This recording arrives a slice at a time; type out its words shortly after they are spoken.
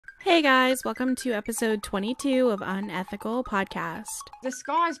Hey guys, welcome to episode 22 of Unethical Podcast. The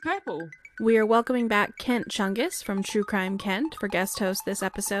sky's purple. We're welcoming back Kent Chungus from True Crime Kent for guest host this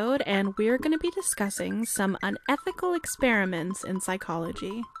episode, and we're going to be discussing some unethical experiments in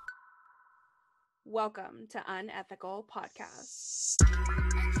psychology. Welcome to Unethical Podcast.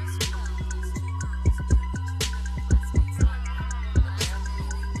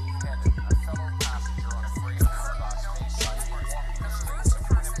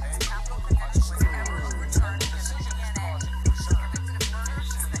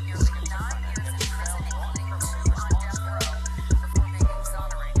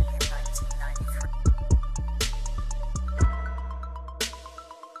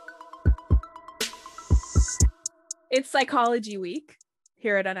 It's Psychology Week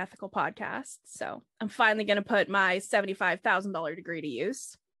here at Unethical Podcast, so I'm finally going to put my $75,000 degree to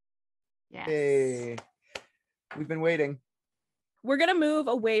use. Yes. Hey, we've been waiting. We're going to move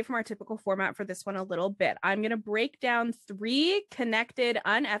away from our typical format for this one a little bit. I'm going to break down 3 connected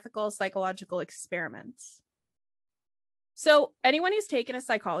unethical psychological experiments. So anyone who's taken a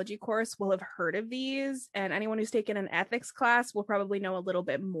psychology course will have heard of these, and anyone who's taken an ethics class will probably know a little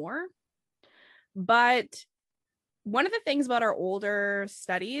bit more. But one of the things about our older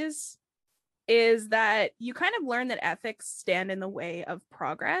studies is that you kind of learn that ethics stand in the way of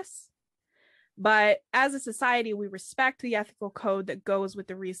progress. But as a society, we respect the ethical code that goes with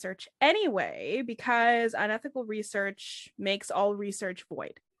the research anyway, because unethical research makes all research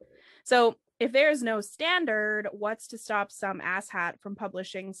void. So if there is no standard, what's to stop some asshat from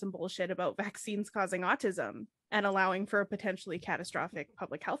publishing some bullshit about vaccines causing autism and allowing for a potentially catastrophic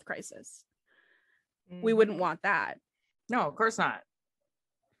public health crisis? We wouldn't want that. No, of course not.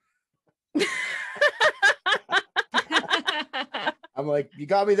 I'm like, you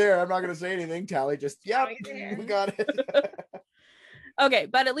got me there. I'm not going to say anything. Tally just, yeah, we got it. Okay,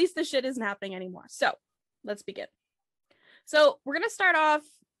 but at least the shit isn't happening anymore. So let's begin. So we're going to start off.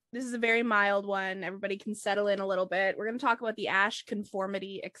 This is a very mild one. Everybody can settle in a little bit. We're going to talk about the Asch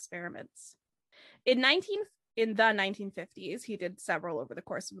conformity experiments. In the 1950s, he did several over the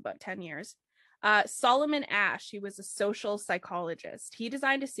course of about 10 years. Solomon Asch, he was a social psychologist. He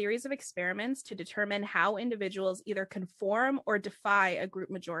designed a series of experiments to determine how individuals either conform or defy a group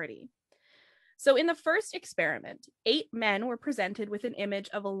majority. So in the first experiment, 8 men were presented with an image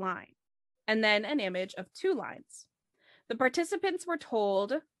of a line and then an image of 2 lines. The participants were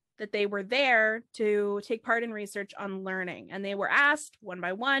told that they were there to take part in research on learning, and they were asked one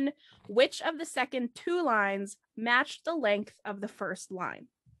by one which of the second 2 lines matched the length of the first line.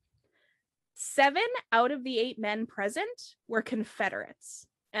 7 out of the 8 men present were Confederates.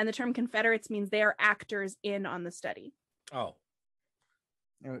 And the term Confederates means they are actors in on the study. Oh.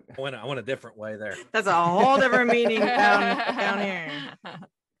 I went a different way there. That's a whole different meaning down here.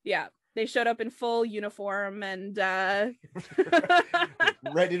 Yeah. They showed up in full uniform and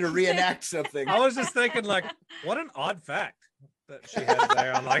ready to reenact something. I was just thinking, like, what an odd fact that she had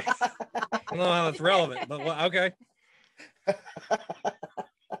there. I'm like, I don't know how that's relevant, but okay.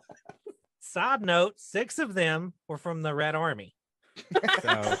 Side note, 6 of them were from the Red Army.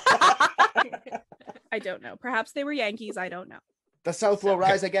 So. I don't know. Perhaps they were Yankees. I don't know. The South will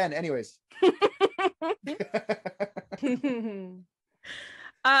rise again. Anyways.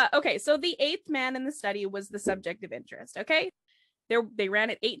 Okay, so the 8th man in the study was the subject of interest, okay? They ran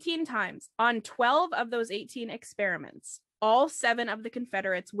it 18 times. On 12 of those 18 experiments, all 7 of the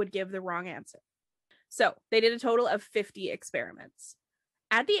Confederates would give the wrong answer. So they did a total of 50 experiments.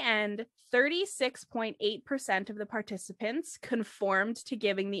 At the end, 36.8% of the participants conformed to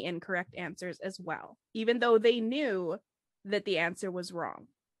giving the incorrect answers as well, even though they knew that the answer was wrong.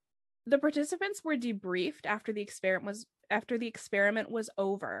 The participants were debriefed after the experiment was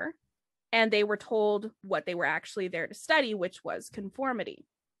over, and they were told what they were actually there to study, which was conformity.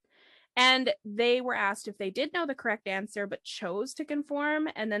 And they were asked if they did know the correct answer but chose to conform,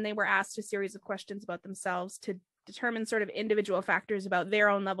 and then they were asked a series of questions about themselves to determine sort of individual factors about their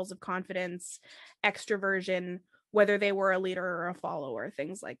own levels of confidence, extroversion, whether they were a leader or a follower,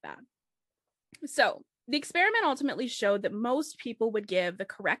 things like that. So the experiment ultimately showed that most people would give the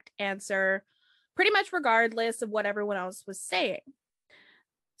correct answer pretty much regardless of what everyone else was saying.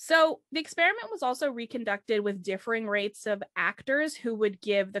 So the experiment was also reconducted with differing rates of actors who would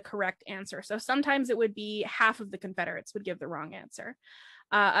give the correct answer. So sometimes it would be half of the Confederates would give the wrong answer.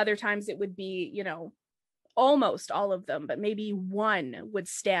 Other times it would be, almost all of them, but maybe one would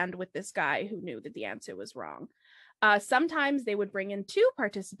stand with this guy who knew that the answer was wrong. Sometimes they would bring in 2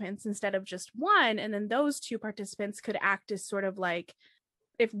 participants instead of just 1, and then those 2 participants could act as sort of like,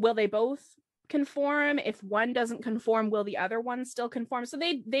 will they both conform? If one doesn't conform, will the other one still conform? So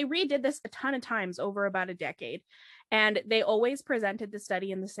they redid this a ton of times over about a decade, and they always presented the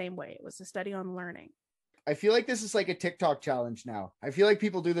study in the same way. It was a study on learning. I feel like this is like a TikTok challenge now. I feel like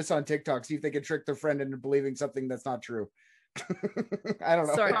people do this on TikTok, see if they can trick their friend into believing something that's not true. I don't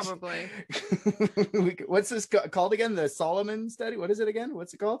know. Sorry. Probably. What's this called again? The Solomon study? What is it again?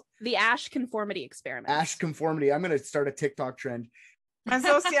 What's it called? The Asch conformity experiment. Asch conformity. I'm going to start a TikTok trend. My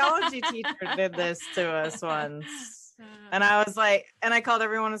sociology teacher did this to us once. And I was like, and I called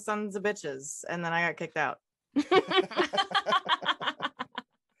everyone sons of bitches. And then I got kicked out.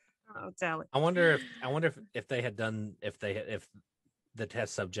 Oh, Tally. I wonder if they had done if the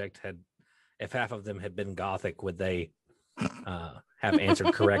test subject had, if half of them had been Gothic, would they have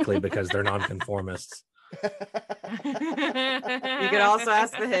answered correctly because they're nonconformists? You could also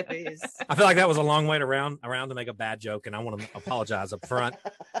ask the hippies. I feel like that was a long way around to make a bad joke, and I want to apologize up front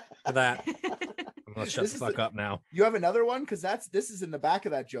for that. I'm gonna shut the fuck up now. You have another one? Because this is in the back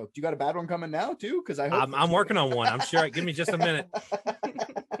of that joke. You got a bad one coming now too? Because I'm working on one. I'm sure. Give me just a minute.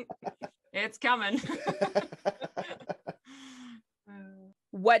 It's coming.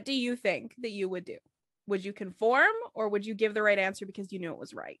 What do you think that you would do? Would you conform, or would you give the right answer because you knew it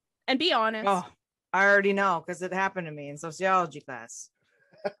was right? And be honest. Oh, I already know because it happened to me in sociology class.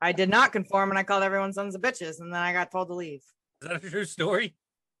 I did not conform and I called everyone sons of bitches, and then I got told to leave. Is that a true story?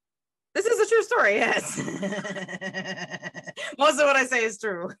 This is a true story, yes. Most of what I say is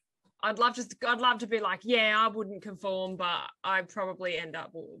true. I'd love to be like, yeah, I wouldn't conform, but I probably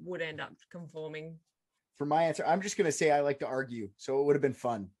would end up conforming. For my answer, I'm just gonna say I like to argue, so it would have been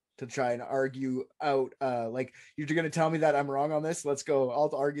fun to try and argue out. Like, you're gonna tell me that I'm wrong on this. Let's go. I'll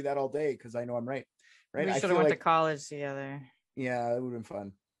argue that all day because I know I'm right. Right? We should have went to college together. Yeah, it would have been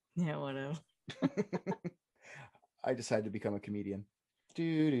fun. Yeah, whatever. I decided to become a comedian.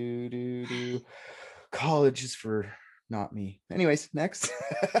 College is for not me. Anyways, next.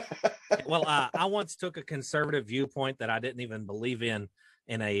 Well, I once took a conservative viewpoint that I didn't even believe in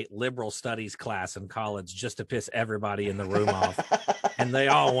a liberal studies class in college just to piss everybody in the room off. And they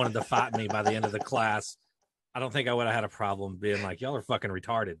all wanted to fight me by the end of the class. I don't think I would have had a problem being like, y'all are fucking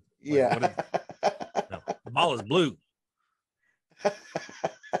retarded. Like, yeah. No, the ball is blue.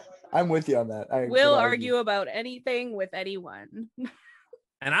 I'm with you on that. We'll argue about anything with anyone.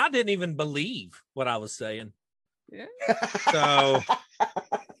 And I didn't even believe what I was saying. Yeah. So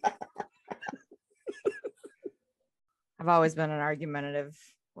I've always been an argumentative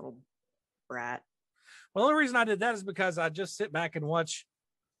little brat. well, the only reason I did that is because I just sit back and watch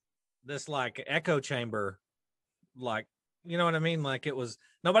this like echo chamber, like, you know what I mean? Like, it was,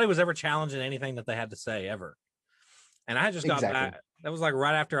 nobody was ever challenging anything that they had to say ever. And I just got back. That was like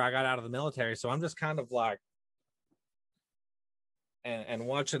right after I got out of the military. So I'm just kind of like, and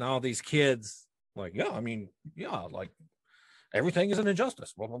watching all these kids like, yeah, I mean, yeah, like everything is an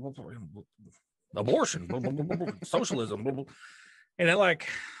injustice. Abortion, socialism. And it, like,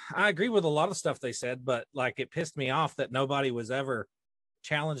 I agree with a lot of stuff they said, but like, it pissed me off that nobody was ever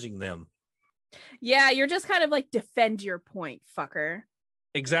challenging them. Yeah, you're just kind of like, defend your point, fucker.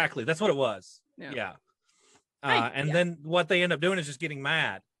 Exactly. That's what it was. Yeah. And then what they end up doing is just getting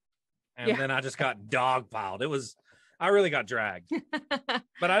mad. And then I just got dogpiled. I really got dragged.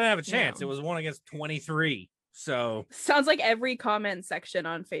 But I didn't have a chance. It was 1 against 23. So sounds like every comment section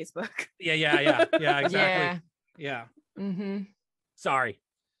on Facebook. Yeah, exactly. Yeah. Mm-hmm. Sorry.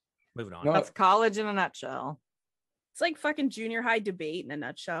 Moving on. No. That's college in a nutshell. It's like fucking junior high debate in a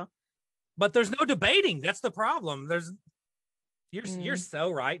nutshell. But there's no debating. That's the problem. You're so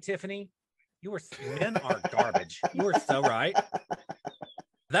right, Tiffany. Men are garbage. You are so right.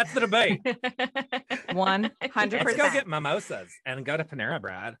 That's the debate. 100%. Let's go get mimosas and go to Panera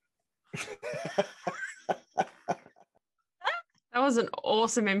Bread. That was an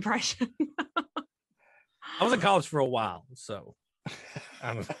awesome impression. I was in college for a while, so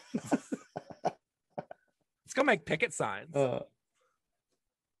let's go make picket signs.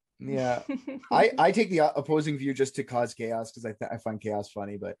 Yeah, I take the opposing view just to cause chaos because I find chaos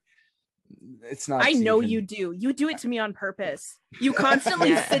funny, but it's not. I know you do. You do it to me on purpose. You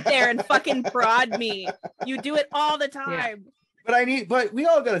constantly sit there and fucking prod me. You do it all the time. Yeah. But we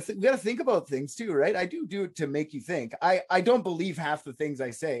all gotta think about things too, right? I do it to make you think. I don't believe half the things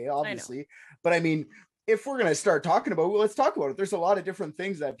I say, obviously, but I mean, if we're gonna start talking about, let's talk about it. There's a lot of different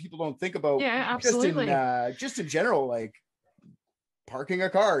things that people don't think about. Yeah, absolutely. Just in general, like parking a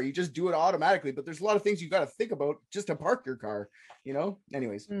car, you just do it automatically. But there's a lot of things you got to think about just to park your car. You know.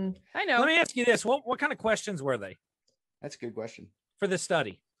 Anyways, I know. Let me ask you this: what kind of questions were they? That's a good question for this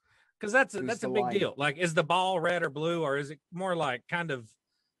study. Because that's a big deal. Like, is the ball red or blue, or is it more like kind of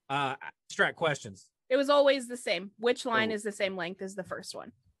Abstract questions. It was always the same. Which line is the same length as the first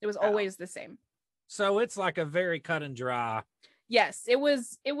one? It was always the same. So it's like a very cut and dry. Yes, it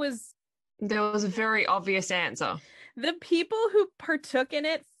was. There was a very obvious answer. The people who partook in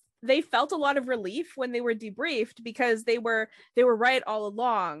it, they felt a lot of relief when they were debriefed because they were right all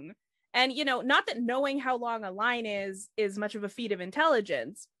along. And, you know, not that knowing how long a line is much of a feat of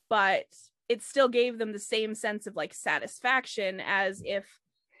intelligence, but it still gave them the same sense of like satisfaction as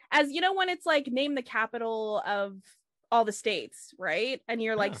you know, when it's like name the capital of all the states, right? And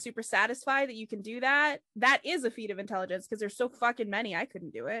you're like super satisfied that you can do that. That is a feat of intelligence because there's so fucking many. I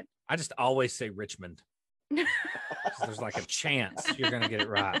couldn't do it. I just always say Richmond. There's like a chance you're gonna get it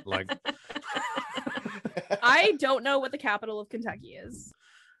right. Like, I don't know what the capital of Kentucky is.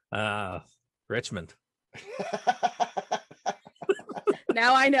 Richmond.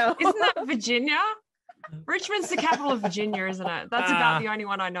 Now I know. Isn't that Virginia? Richmond's the capital of Virginia, isn't it? That's about the only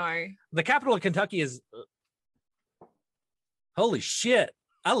one I know. The capital of Kentucky is. Holy shit!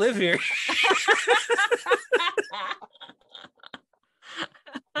 I live here.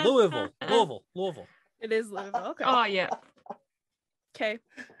 Louisville. It is Louisville. Okay. Oh yeah. Okay.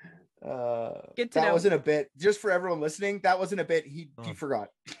 Good to know. That wasn't a bit. Just for everyone listening, that wasn't a bit. He forgot.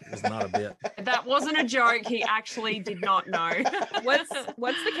 It was not a bit. That wasn't a joke. He actually did not know. What's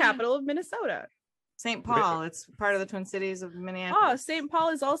the capital of Minnesota? St. Paul. It's part of the Twin Cities of Minneapolis. Oh, St. Paul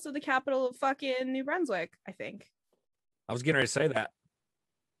is also the capital of fucking New Brunswick, I think. I was getting ready to say that.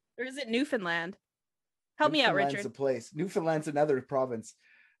 Or is it Newfoundland? Help me out, Richard. Newfoundland's a place. Newfoundland's another province.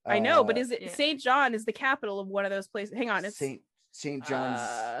 I know, but is it St. John is the capital of one of those places? Hang on, it's St. John's.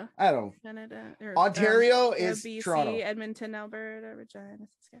 I don't know. Canada. Ontario is BC, Toronto. Edmonton, Alberta, Regina,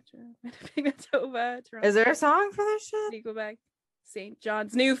 Saskatchewan, Manitoba, Toronto. Is there a song for this shit? Quebec. St.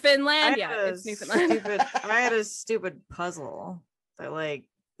 John's, Newfoundland. It's Newfoundland. I had a stupid puzzle that like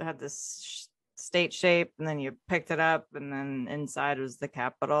had this state shape, and then you picked it up, and then inside was the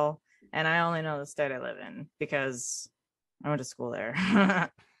capital. And I only know the state I live in because I went to school there. I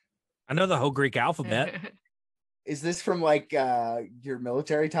know the whole Greek alphabet. Is this from like your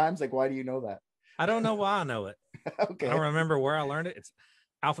military times? Like, why do you know that? I don't know why I know it. Okay. I don't remember where I learned it. It's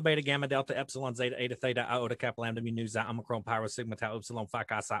alpha, beta, gamma, delta, epsilon, zeta, eta, theta, iota, kappa, lambda, mu, nu, xi, omicron, pi, rho, sigma, tau, upsilon, phi,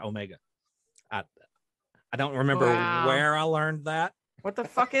 chi, psi, omega. I don't remember where I learned that. What the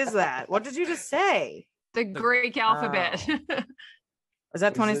fuck is that? What did you just say? The Greek alphabet. Is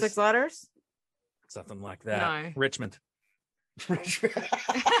that 26 letters? Something like that. No. Richmond.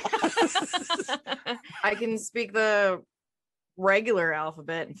 I can speak the regular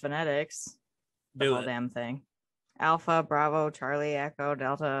alphabet in phonetics. The whole damn thing. Alpha, Bravo, Charlie, Echo,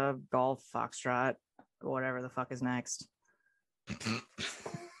 Delta, Golf, Foxtrot, whatever the fuck is next.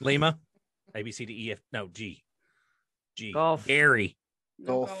 Lima. A, B, C, D, E, F. No, G. Golf. Gary.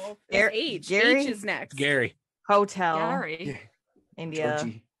 Golf. H. Gary? H is next. Gary. Hotel. Gary. India.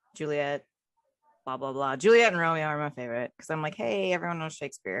 Georgie. Juliet. Blah, blah, blah. Juliet and Romeo are my favorite because I'm like, hey, everyone knows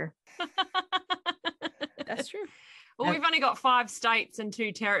Shakespeare. That's true. Well, we've only got 5 states and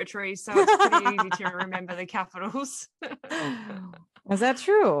 2 territories, so it's pretty easy to remember the capitals. Is that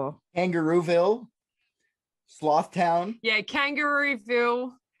true? Kangarooville. Slothtown. Yeah,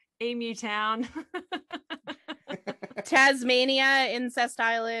 Kangarooville, Emu Town. Tasmania, Incest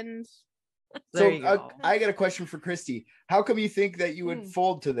Island. So I got a question for Christy. How come you think that you would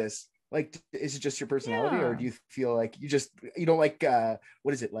fold to this? Like, is it just your personality, or do you feel like you don't like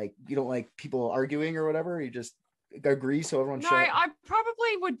what is it like? You don't like people arguing or whatever? You just agree so everyone. No, I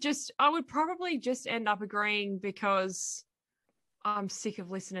would probably just end up agreeing because I'm sick of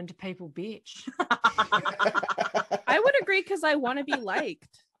listening to people bitch. I would agree because I want to be liked.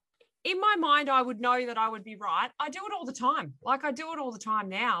 In my mind, I would know that I would be right. I do it all the time. Like, I do it all the time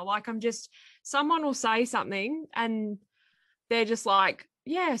now. Like, someone will say something and they're just like,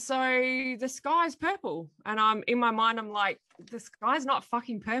 yeah, so the sky's purple. And in my mind, I'm like, the sky's not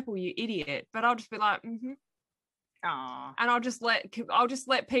fucking purple, you idiot. But I'll just be like, mm-hmm. Aww. And I'll just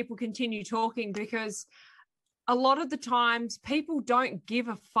let people continue talking because a lot of the times people don't give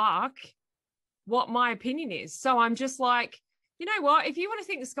a fuck what my opinion is. So I'm just like, you know what? If you want to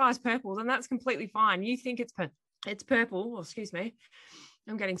think the sky's purple, then that's completely fine. You think it's purple. Oh, excuse me.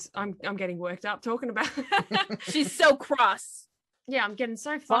 I'm getting worked up talking about it. She's so cross. Yeah, I'm getting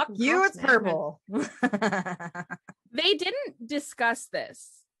so fuck fucking you. cross It's now. purple. They didn't discuss this.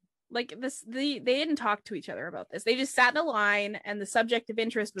 Like this, they didn't talk to each other about this. They just sat in a line, and the subject of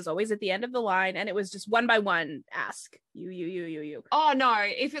interest was always at the end of the line, and it was just one by one. Ask you. Oh no!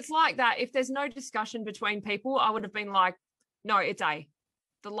 If it's like that, if there's no discussion between people, I would have been like, no, it's A.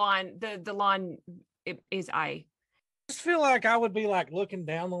 The line is A. just feel like I would be like looking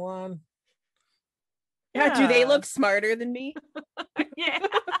down the line. Yeah, do they look smarter than me? Yeah.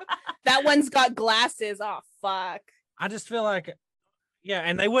 That one's got glasses. Oh, fuck. I just feel like, yeah,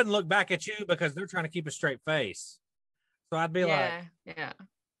 and they wouldn't look back at you because they're trying to keep a straight face. So I'd be like, yeah.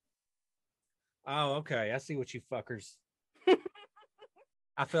 oh, okay, I see what you fuckers.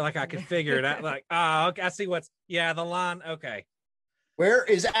 I feel like I could figure it out. Like, oh, okay, I see the line. Okay. Where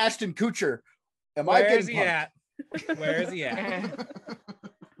is Ashton Kutcher? Where is he at? Where is he at?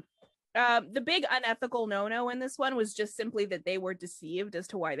 The big unethical no-no in this one was just simply that they were deceived as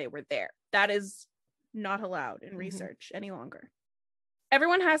to why they were there. That is not allowed in research any longer.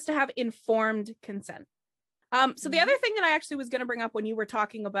 Everyone has to have informed consent. So the other thing that I actually was going to bring up when you were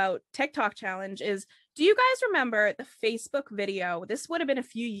talking about TikTok challenge is, do you guys remember the Facebook video? This would have been a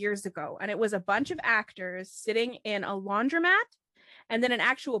few years ago, and it was a bunch of actors sitting in a laundromat, and then an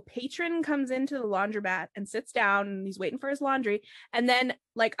actual patron comes into the laundromat and sits down, and he's waiting for his laundry, and then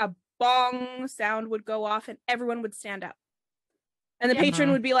like a bong sound would go off and everyone would stand up. And the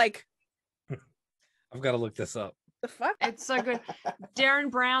patron would be like, I've got to look this up. The fuck? It's so good. Darren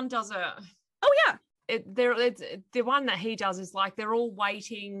Brown does it. Oh, yeah. It's the one that he does is like they're all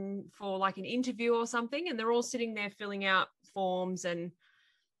waiting for like an interview or something, and they're all sitting there filling out forms,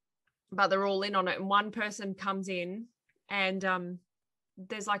 but they're all in on it. And one person comes in, and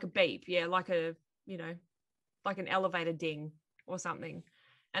there's like a beep, like a like an elevator ding or something,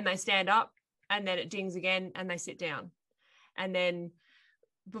 and they stand up, and then it dings again, and they sit down, and then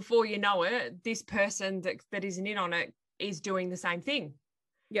before you know it, this person that isn't in on it is doing the same thing.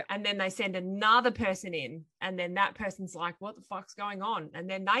 Yeah. And then they send another person in, and then that person's like, what the fuck's going on? And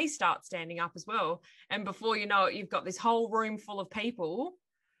then they start standing up as well. And before you know it, you've got this whole room full of people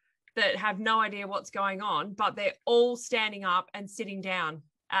that have no idea what's going on, but they're all standing up and sitting down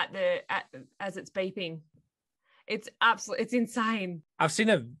as it's beeping. It's insane. I've seen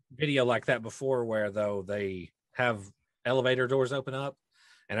a video like that before where though they have elevator doors open up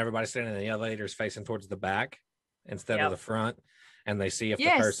and everybody's standing in the elevators facing towards the back instead of the front. And they see if the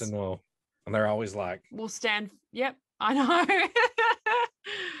person will, and they're always like, we'll stand. Yep, I know.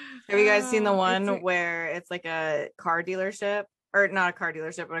 Have you guys seen the one where it's like a car dealership, or not a car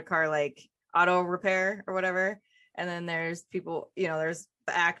dealership, but a car like auto repair or whatever? And then there's people, there's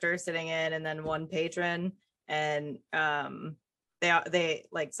the actor sitting in, and then one patron, and they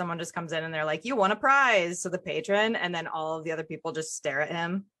like someone just comes in and they're like, you won a prize. So the patron, and then all of the other people just stare at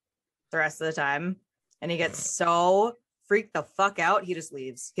him the rest of the time, and he gets so freak the fuck out, he just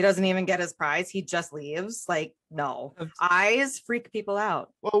leaves. He doesn't even get his prize. He just leaves. Like, no, eyes freak people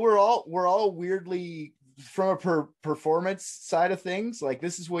out. Well, we're all weirdly, from a performance side of things, like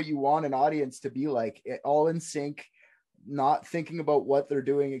this is what you want an audience to be like, all in sync, not thinking about what they're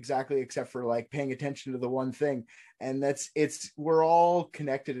doing exactly, except for like paying attention to the one thing. And we're all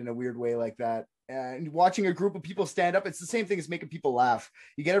connected in a weird way like that. And watching a group of people stand up, it's the same thing as making people laugh.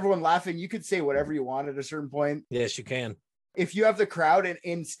 You get everyone laughing. You could say whatever you want at a certain point. Yes, you can. If you have the crowd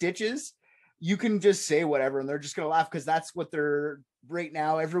in stitches, you can just say whatever and they're just going to laugh because that's what they're right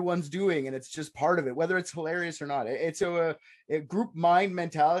now everyone's doing. And it's just part of it, whether it's hilarious or not. It's a group mind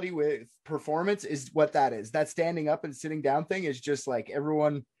mentality with performance is what that is. That standing up and sitting down thing is just like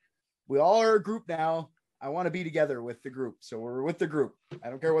everyone, we all are a group now. I want to be together with the group. So we're with the group. I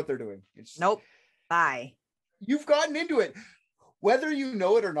don't care what they're doing. Nope. Bye. You've gotten into it. Whether you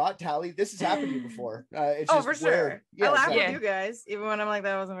know it or not, Tally, this has happened to you before. It's for sure. Yeah, I laugh with you guys, even when I'm like,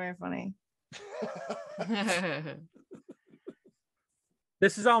 that wasn't very funny.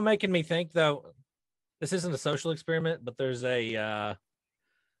 This is all making me think, though. This isn't a social experiment, but there's a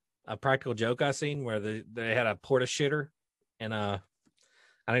practical joke I seen where they had a porta shitter, and I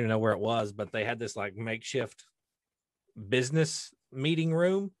don't even know where it was, but they had this like makeshift business meeting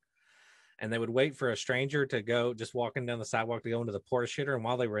room. And they would wait for a stranger to go, just walking down the sidewalk to go into the porta shitter. And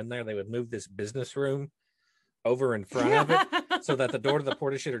while they were in there, they would move this business room over in front of it so that the door to the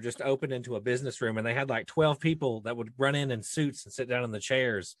porta shitter just opened into a business room. And they had like 12 people that would run in suits and sit down in the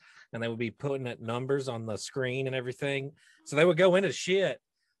chairs. And they would be putting at numbers on the screen and everything. So they would go into shit.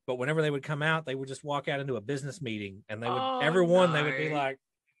 But whenever they would come out, they would just walk out into a business meeting. And they would, they would be like,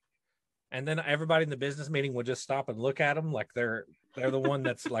 and then everybody in the business meeting would just stop and look at them like they're the one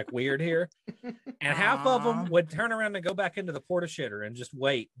that's like weird here. And half of them would turn around and go back into the porta shitter and just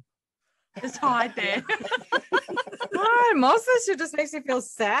wait. Just hide there. God, most of this shit just makes me feel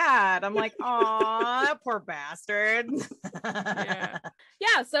sad. I'm like, oh, that poor bastard.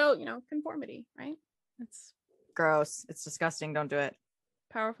 Yeah. So, conformity, right? It's gross. It's disgusting. Don't do it.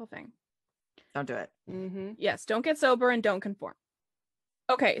 Powerful thing. Don't do it. Mm-hmm. Yes. Don't get sober and don't conform.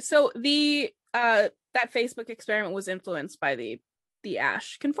 Okay, so the that Facebook experiment was influenced by the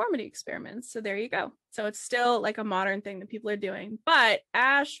Asch conformity experiments. So there you go. So it's still like a modern thing that people are doing. But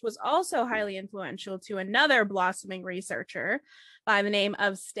Asch was also highly influential to another blossoming researcher by the name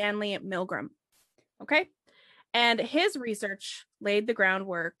of Stanley Milgram. Okay. And his research laid the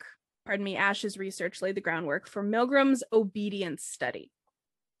groundwork, Asch's research laid the groundwork for Milgram's obedience study.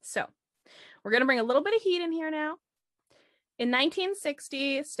 So we're going to bring a little bit of heat in here now. In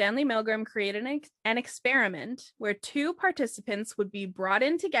 1960, Stanley Milgram created an experiment where two participants would be brought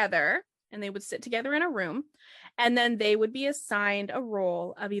in together and they would sit together in a room, and then they would be assigned a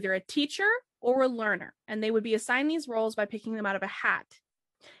role of either a teacher or a learner, and they would be assigned these roles by picking them out of a hat.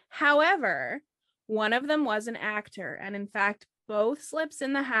 However, one of them was an actor, and in fact, both slips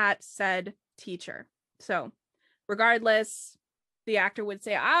in the hat said teacher. So regardless, the actor would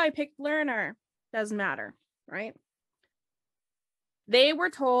say, I picked learner. Doesn't matter, right? They were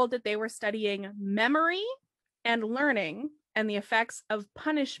told that they were studying memory and learning and the effects of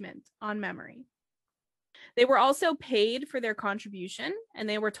punishment on memory. They were also paid for their contribution, and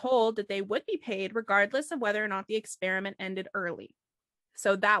they were told that they would be paid regardless of whether or not the experiment ended early.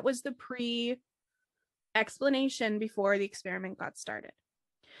 So that was the pre-explanation before the experiment got started.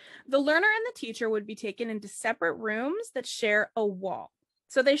 The learner and the teacher would be taken into separate rooms that share a wall.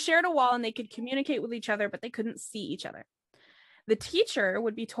 So they shared a wall and they could communicate with each other, but they couldn't see each other. The teacher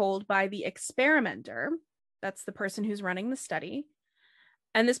would be told by the experimenter, that's the person who's running the study,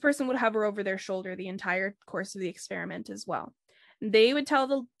 and this person would hover over their shoulder the entire course of the experiment as well. They would tell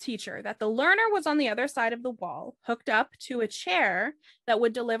the teacher that the learner was on the other side of the wall, hooked up to a chair that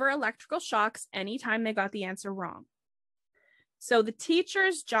would deliver electrical shocks anytime they got the answer wrong. So the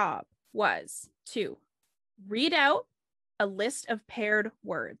teacher's job was to read out a list of paired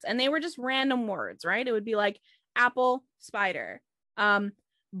words, and they were just random words, right? It would be like apple, spider,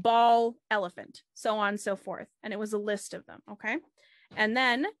 ball, elephant, so on and so forth. And it was a list of them, okay? And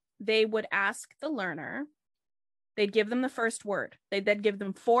then they would ask the learner, they'd give them the first word. They'd then give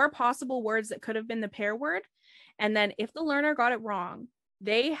them 4 possible words that could have been the pair word. And then if the learner got it wrong,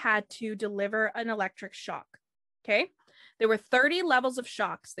 they had to deliver an electric shock, okay? There were 30 levels of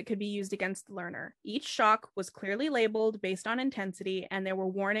shocks that could be used against the learner. Each shock was clearly labeled based on intensity, and there were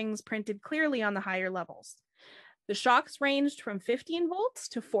warnings printed clearly on the higher levels. The shocks ranged from 15 volts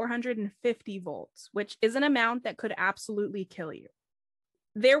to 450 volts, which is an amount that could absolutely kill you.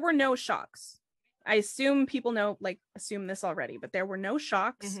 There were no shocks. I assume people assume this already, but there were no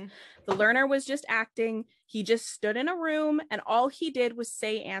shocks. Mm-hmm. The learner was just acting. He just stood in a room and all he did was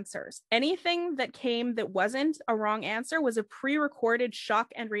say answers. Anything that came that wasn't a wrong answer was a pre-recorded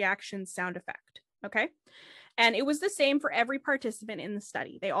shock and reaction sound effect. Okay. And it was the same for every participant in the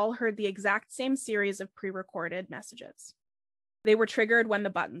study. They all heard the exact same series of pre-recorded messages. They were triggered when the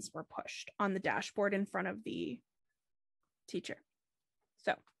buttons were pushed on the dashboard in front of the teacher.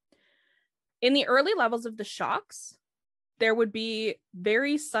 So in the early levels of the shocks, there would be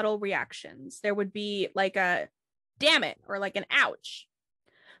very subtle reactions. There would be like a damn it or like an ouch.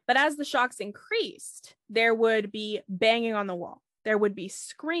 But as the shocks increased, there would be banging on the wall. There would be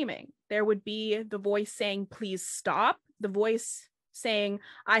screaming. There would be the voice saying, please stop. The voice saying,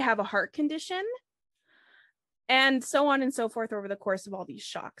 I have a heart condition. And so on and so forth over the course of all these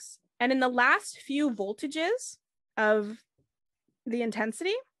shocks. And in the last few voltages of the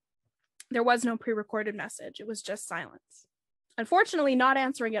intensity, there was no pre-recorded message. It was just silence. Unfortunately, not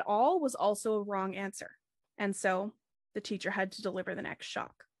answering at all was also a wrong answer. And so the teacher had to deliver the next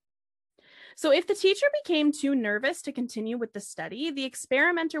shock. So if the teacher became too nervous to continue with the study, the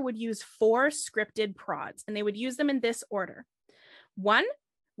experimenter would use 4 scripted prods, and they would use them in this order. 1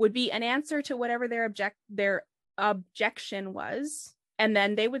 would be an answer to whatever their objection was, and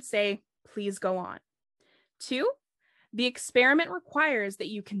then they would say, please go on. 2, the experiment requires that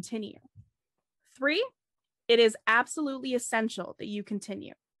you continue. 3, it is absolutely essential that you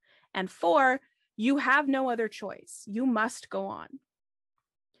continue. And 4, you have no other choice. You must go on.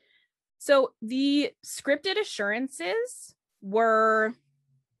 So the scripted assurances were,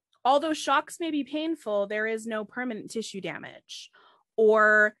 although shocks may be painful, there is no permanent tissue damage.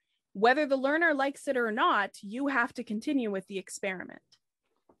 Or whether the learner likes it or not, you have to continue with the experiment.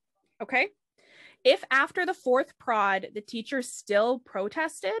 Okay? If after the 4th prod, the teacher still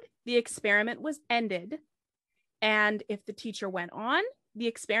protested, the experiment was ended. And if the teacher went on, the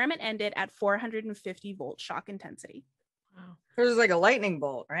experiment ended at 450 volt shock intensity. Wow. It was like a lightning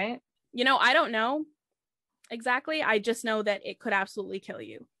bolt, right? You know, I don't know exactly. I just know that it could absolutely kill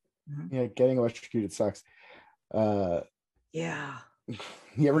you. Yeah, getting electrocuted sucks. Yeah.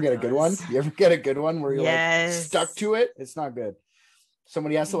 You ever get a good one? You ever get a good one where you're like stuck to it? It's not good.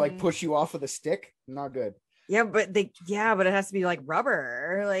 Somebody has to like push you off with a stick. Not good. Yeah, but it has to be like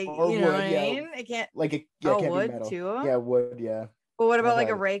rubber, like Or you know wood, what I yeah. mean? It can't. Like it Oh, can't wood be metal. too? Yeah, wood. Yeah. But what about I've like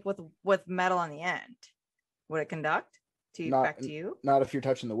a had it. rake with metal on the end? Would it conduct back to you? Not if you're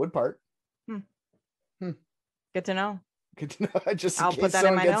touching the wood part. Good to know. Good to know. Just in I'll case put that in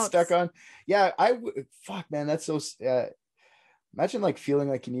someone my gets notes. stuck on. Yeah, I would. Fuck, man, that's so. Imagine like feeling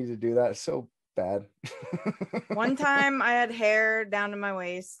like you need to do that. It's so bad. One time I had hair down to my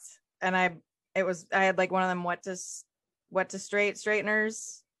waist, and I had like one of them wet to straight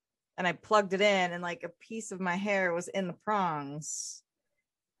straighteners, and I plugged it in, and like a piece of my hair was in the prongs,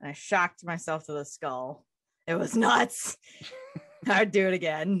 and I shocked myself to the skull. It was nuts. I'd do it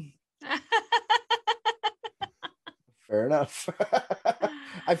again. Fair enough.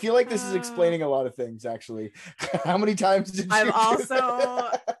 I feel like this is explaining a lot of things, actually. How many times did you I've do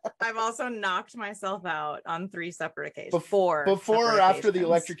that? also knocked myself out on 3 separate occasions. Before or after the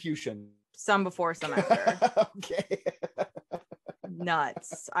electrocution? Some before, some after. Okay.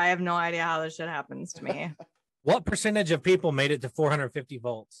 Nuts. I have no idea how this shit happens to me. What percentage of people made it to 450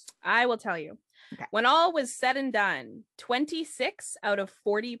 volts? I will tell you. Okay. When all was said and done, 26 out of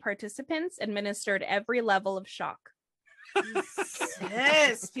 40 participants administered every level of shock.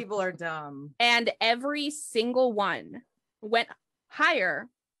 Yes, people are dumb. And every single one went higher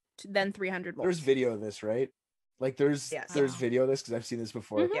than 300 volts. There's video of this, right? Like there's video of this because I've seen this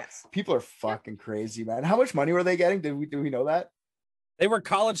before. Mhm. Yes. People are fucking crazy, man. How much money were they getting? Do we know that? They were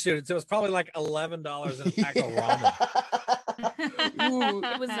college students. It was probably like $11 in a pack of ramen. Ooh.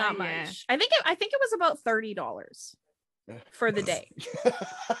 It was not Yeah. much. I think it was about $30 for the day.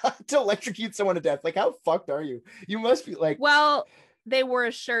 To electrocute someone to death. Like, how fucked are you? You must be like, Well, they were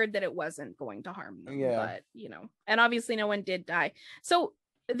assured that it wasn't going to harm them, Yeah. but and obviously no one did die. So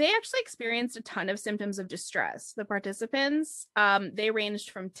they actually experienced a ton of symptoms of distress. The participants, they ranged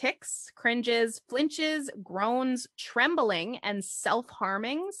from tics, cringes, flinches, groans, trembling, and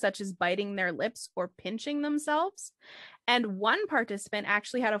self-harming, such as biting their lips or pinching themselves. And one participant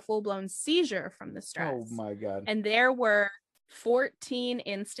actually had a full-blown seizure from the stress. oh my God. And there were 14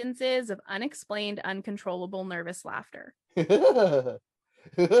 instances of unexplained, uncontrollable nervous laughter.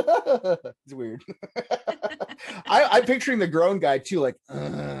 It's weird. I'm picturing the grown guy too, like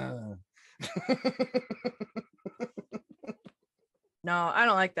No, I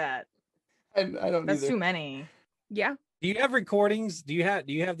don't like that. I don't That's either. too many. Yeah. Do you have recordings? Do you have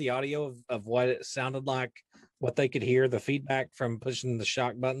the audio of what it sounded like, what they could hear, the feedback from pushing the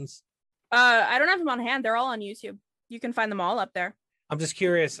shock buttons? I don't have them on hand. They're all on YouTube. You can find them all up there. I'm just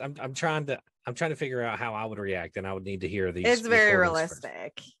curious. I'm trying to figure out how I would react, and I would need to hear these. It's very recordings first.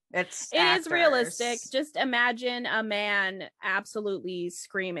 realistic. It is realistic. Just imagine a man absolutely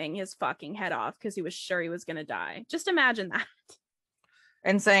screaming his fucking head off because he was sure he was going to die. Just imagine that.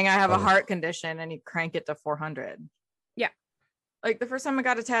 And saying I have a Oh. heart condition, and you crank it to 400. Yeah. Like the first time I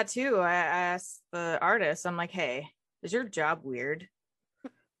got a tattoo, I asked the artist, I'm like, hey, is your job weird?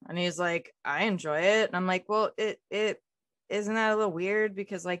 And he's like, I enjoy it. And I'm like, well, it isn't that a little weird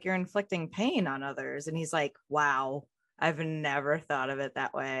because like you're inflicting pain on others? And he's like, wow, I've never thought of it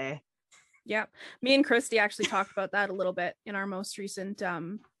that way. Yeah. Me and Christy actually talked about that a little bit in our most recent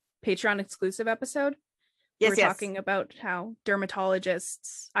Patreon exclusive episode. We were talking about how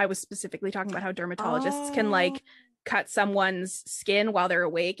dermatologists, I was specifically talking about how dermatologists can like cut someone's skin while they're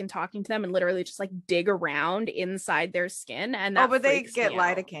awake and talking to them and literally just like dig around inside their skin. And that but they freaks get me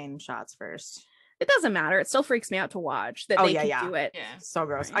out. lidocaine shots first. It doesn't matter. It still freaks me out to watch that they can do it. Yeah. So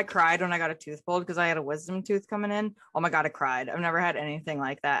gross. Right. I cried when I got a tooth pulled because I had a wisdom tooth coming in. Oh my God, I cried. I've never had anything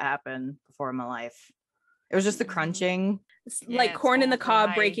like that happen before in my life. It was just the crunching. It's Yeah, like it's corn in the awful, cob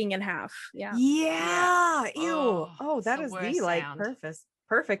hey? breaking in half. Yeah. Yeah. Ew. Oh, Oh, that it's is the the worst like sound.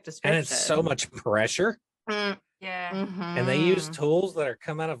 perfect description. And it's so much pressure, Yeah. and they use Mhm. tools that are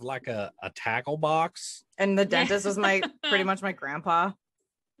come out of like a tackle box. And the dentist was pretty much my grandpa.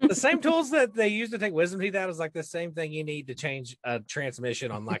 The same tools that they use to take wisdom teeth out is like the same thing you need to change a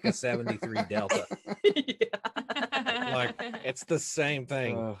transmission on like a 73 Delta. Like it's the same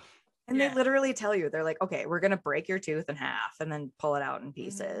thing. Ugh. And Yeah. they literally tell you, they're like, okay, we're gonna break your tooth in half and then pull it out in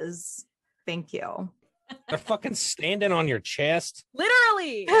pieces. Thank you. They're fucking standing on your chest.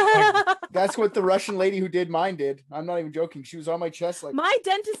 Literally. That's what the Russian lady who did mine did. I'm not even joking. She was on my chest like My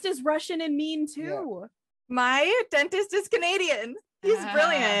dentist is Russian and mean too. My dentist is Canadian. He's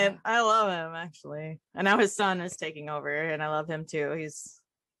brilliant. I love him actually. And now his son is taking over and I love him too.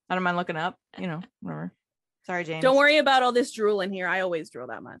 I don't mind looking up, whatever. Sorry, James. Don't worry about all this drool in here. I always drool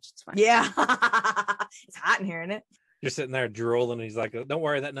that much. It's fine. Yeah. It's hot in here, isn't it? You're sitting there drooling, and he's like, "Don't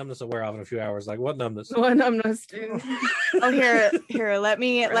worry, that numbness will wear off in a few hours." Like, what numbness? What numbness? Oh, here, let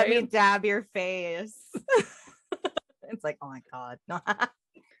me dab your face. It's like, oh my god. I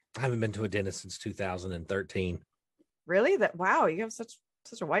haven't been to a dentist since 2013. Really? Wow, you have such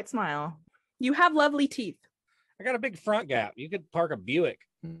a white smile. You have lovely teeth. I got a big front gap. You could park a Buick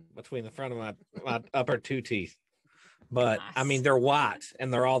between the front of my upper two teeth. But Nice. I mean, they're white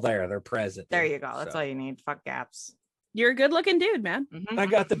and they're all there. They're present. There you go. That's all you need. Fuck gaps. You're a good looking dude, man. Mhm. I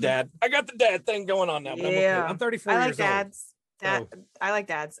got the dad thing going on now. But Yeah. I'm 34 I like years dads. old. I like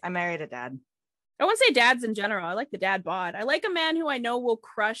dads. I married a dad. I won't say dads in general. I like the dad bod. I like a man who I know will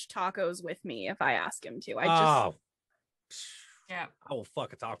crush tacos with me if I ask him to. Yeah. I will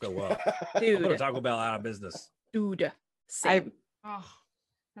fuck a taco up. Dude. I'll put a Taco Bell out of business. Dude. Same. Oh,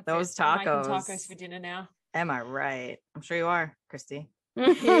 that's Those it. I'm making tacos. tacos for dinner now. Am I right? I'm sure you are, Christy. Yeah,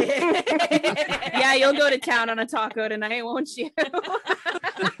 you'll go to town on a taco tonight, won't you?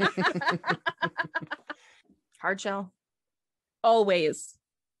 Hard shell. Always.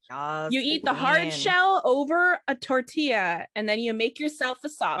 Just You eat the hard in. shell over a tortilla, and then you make yourself a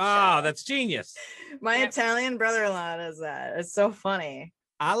soft shell. Oh, that's genius. My Yep. Italian brother-in-law does that. It's so funny.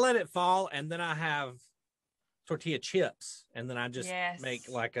 I let it fall, and then I have tortilla chips, and then I just Yes. make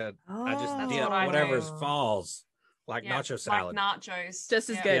like I Oh, just That's dip what I do. whatever falls, like Yeah, nacho salad. Like nachos. Just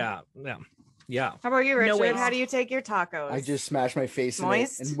as Yeah. good. Yeah. How about you, Richard? No waste. How do you take your tacos? I just smash my face in it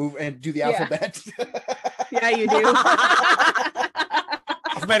Moist? and move and do the Yeah. alphabet. Yeah, you do.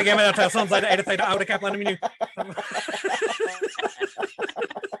 Alfabet gamma delta sons like eta theta iota kappa menu.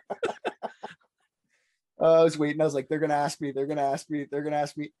 I was waiting. I was like, they're gonna ask me. They're gonna ask me. They're gonna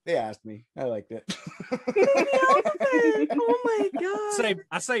ask me. They asked me. I liked it. Oh my god.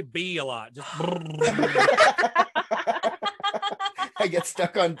 I say B a lot. Just I get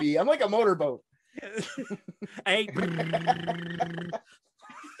stuck on B. I'm like a motorboat. A.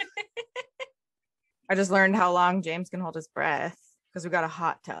 I just learned how long James can hold his breath because we got a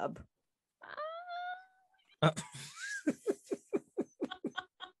hot tub.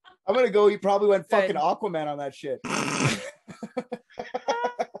 I'm gonna go. He probably went Good. fucking Aquaman on that shit.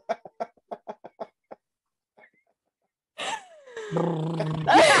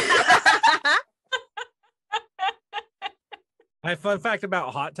 Hey, fun fact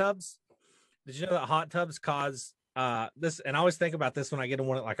about hot tubs. Did you know that hot tubs cause this? And I always think about this when I get in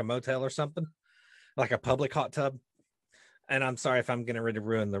one at like a motel or something, like a public hot tub. And I'm sorry if I'm getting ready to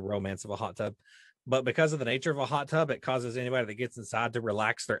ruin the romance of a hot tub, but because of the nature of a hot tub, it causes anybody that gets inside to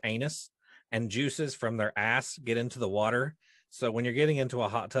relax their anus, and juices from their ass get into the water. So when you're getting into a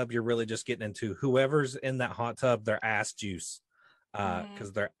hot tub, you're really just getting into whoever's in that hot tub, their ass juice,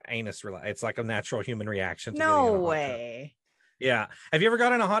 because their anus it's like a natural human reaction. To getting in a No hot tub. way. Yeah. Have you ever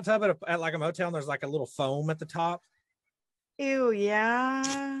got in a hot tub at like a motel and there's like a little foam at the top? Ew,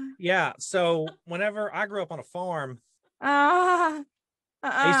 yeah. Yeah. So whenever I grew up on a farm, I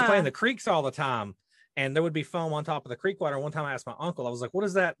I used to play in the creeks all the time, and there would be foam on top of the creek water. One time I asked my uncle, I was like, what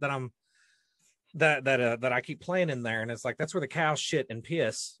is that that I keep playing in there? And it's like, that's where the cows shit and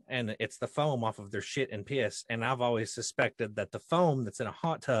piss, and it's the foam off of their shit and piss. And I've always suspected that the foam that's in a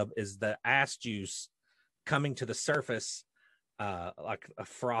hot tub is the ass juice coming to the surface, like a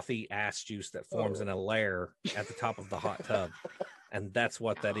frothy ass juice that forms in a layer at the top of the hot tub. And that's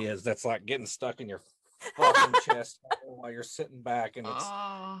what that is. That's like getting stuck in your fucking chest while you're sitting back, and it's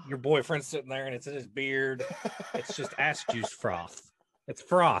your boyfriend's sitting there and it's in his beard. It's just ass juice froth. It's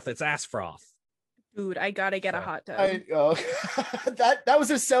froth. It's ass froth. Dude, I gotta get a hot tub. That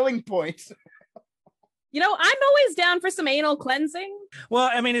was a selling point. You know, I'm always down for some anal cleansing. Well,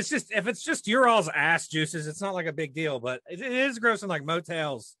 I mean, it's just if it's just your all's ass juices, it's not like a big deal, but it is gross in like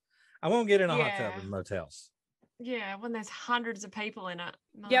motels. I won't get in a hot tub in motels. Yeah, when there's hundreds of people in it.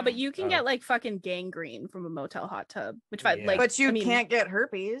 No. Yeah, but you can get like fucking gangrene from a motel hot tub, which I like. But you I mean, can't get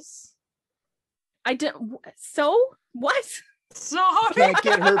herpes. I didn't. So what? So You can't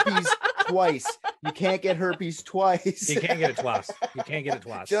get herpes twice. You can't get herpes twice. You can't get it twice. You can't get it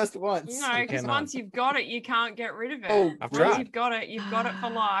twice. Just once. No, because cannot. once you've got it, you can't get rid of it. Oh, I've Once tried. you've got it for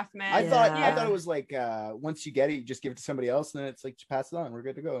life, man. I thought Yeah. it was like once you get it, you just give it to somebody else, and then it's like you pass it on. We're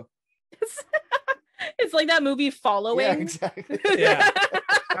good to go. It's like that movie Following. Yeah, exactly. Yeah.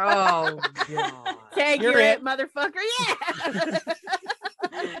 Oh god. Tag You're you're it. it, motherfucker. Yeah.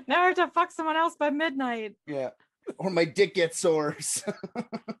 Now I have to fuck someone else by midnight. Yeah. Or my dick gets sores.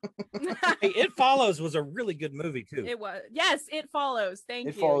 Hey, It Follows was a really good movie too. It was. Yes, It Follows. Thank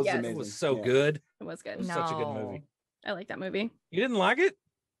It you. Follows Yes, It was so Yeah. good. it was It good. was No. such a good movie. I like that movie. You didn't like it?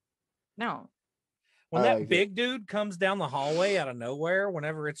 No. When that big dude comes down the hallway out of nowhere,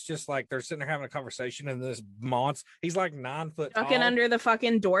 whenever it's just like they're sitting there having a conversation and this monster, he's like 9 foot tall. Ducking under the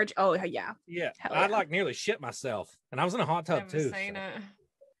fucking door. Oh, yeah. Yeah. I like nearly shit myself. And I was in a hot tub too. Seen So. it.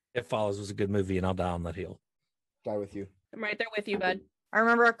 It Follows was a good movie and I'll die on that hill. Die with you. I'm right there with you, bud. I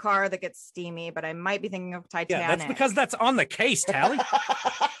remember a car that gets steamy, but I might be thinking of Titanic. Yeah, that's because that's on the case, Tally.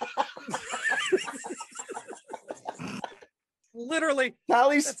 Literally,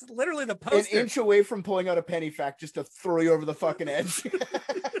 that's literally the poster. An inch away from pulling out a penny fact just to throw you over the fucking edge.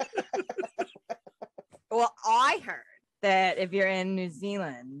 Well, I heard that if you're in New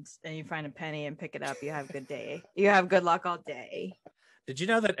Zealand and you find a penny and pick it up, you have a good day. You have good luck all day. Did you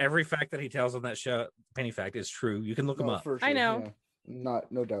know that every fact that he tells on that show, Penny Fact, is true? You can look them up. For sure. I know. Yeah.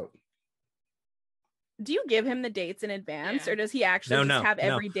 No doubt. Do you give him the dates in advance, or does he actually have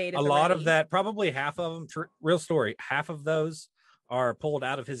every date? A lot of that, probably half of them, real story, half of those are pulled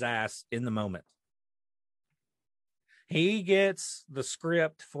out of his ass in the moment. He gets the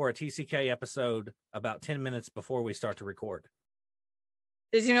script for a TCK episode about 10 minutes before we start to record.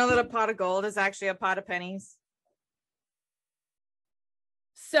 Did you know that a pot of gold is actually a pot of pennies?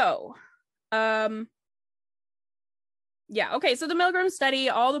 So, yeah, okay. So the Milgram study,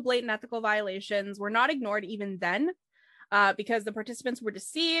 all the blatant ethical violations were not ignored even then, because the participants were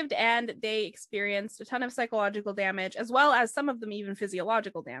deceived and they experienced a ton of psychological damage, as well as some of them even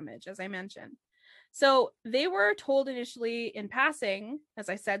physiological damage, as I mentioned. So they were told initially in passing, as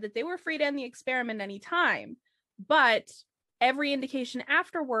I said, that they were free to end the experiment anytime, but every indication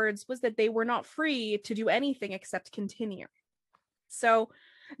afterwards was that they were not free to do anything except continue. So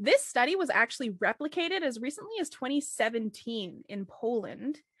this study was actually replicated as recently as 2017 in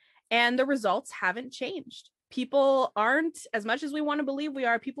Poland, and the results haven't changed. People aren't, as much as we want to believe we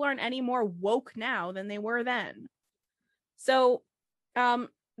are, people aren't any more woke now than they were then. So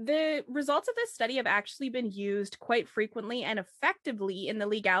the results of this study have actually been used quite frequently and effectively in the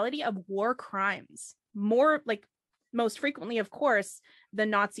legality of war crimes. Most frequently, of course, the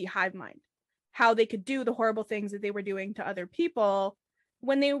Nazi hive mind. How they could do the horrible things that they were doing to other people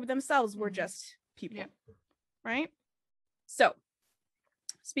when they themselves were just people, right? So,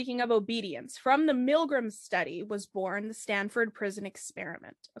 speaking of obedience, from the Milgram study was born the Stanford Prison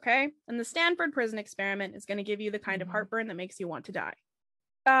Experiment, okay? And the Stanford Prison Experiment is going to give you the kind of heartburn that makes you want to die.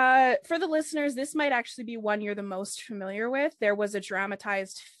 For the listeners, this might actually be one you're the most familiar with. There was a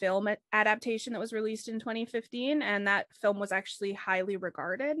dramatized film adaptation that was released in 2015, and that film was actually highly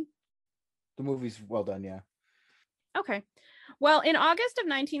regarded. The movie's well done, yeah. Okay. Well, in August of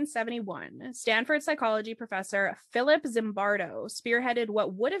 1971, Stanford psychology professor Philip Zimbardo spearheaded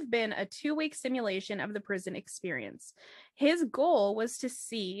what would have been a 2-week simulation of the prison experience. His goal was to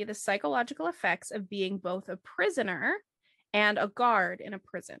see the psychological effects of being both a prisoner and a guard in a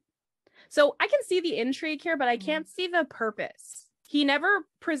prison. So I can see the intrigue here, but I can't see the purpose. He never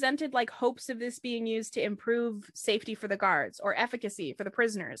presented hopes of this being used to improve safety for the guards or efficacy for the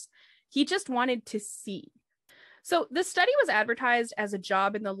prisoners. He just wanted to see. So the study was advertised as a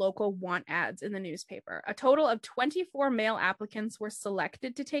job in the local want ads in the newspaper. A total of 24 male applicants were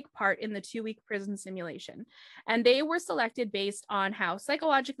selected to take part in the 2-week prison simulation, and they were selected based on how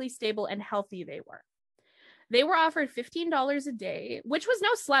psychologically stable and healthy they were. They were offered $15 a day, which was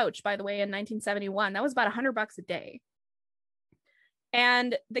no slouch, by the way, in 1971. That was about $100 a day.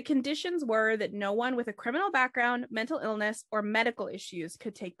 And the conditions were that no one with a criminal background, mental illness, or medical issues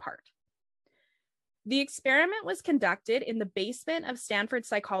could take part. The experiment was conducted in the basement of Stanford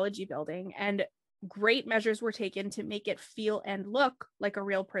Psychology Building, and great measures were taken to make it feel and look like a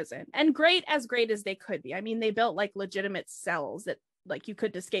real prison. And great as they could be. I mean, they built legitimate cells that you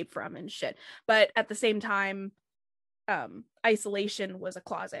couldn't escape from and shit. But at the same time, isolation was a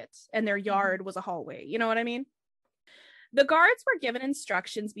closet and their yard was a hallway. You know what I mean? The guards were given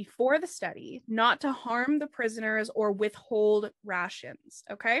instructions before the study not to harm the prisoners or withhold rations,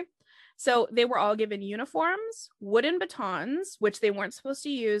 okay? So they were all given uniforms, wooden batons, which they weren't supposed to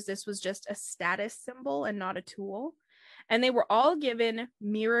use. This was just a status symbol and not a tool. And they were all given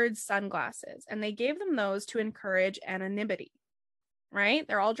mirrored sunglasses, and they gave them those to encourage anonymity, right?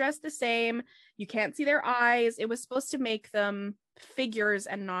 They're all dressed the same. You can't see their eyes. It was supposed to make them figures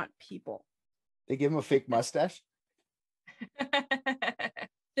and not people. They gave him a fake mustache?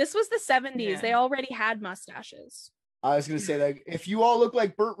 This was the 70s. Yeah. They already had mustaches. I was going to say that if you all look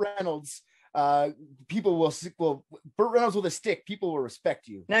like Burt Reynolds, people will Burt Reynolds with a stick, people will respect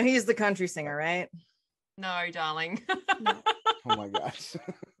you. Now he's the country singer, right? No, darling. Oh my gosh.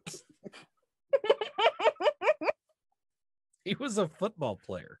 He was a football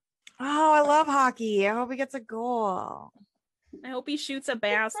player. Oh, I love hockey. I hope he gets a goal. I hope he shoots a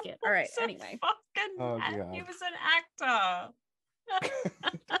basket. All right. So Anyway. Oh, God. He was an actor.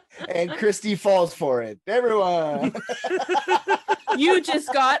 And Christy falls for it. Everyone. You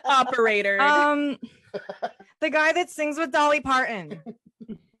just got operator. The guy that sings with Dolly Parton.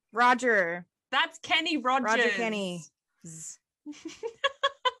 Roger. That's Kenny Rogers. Roger Kenny.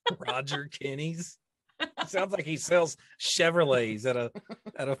 Roger Kenny's. Sounds like he sells Chevrolets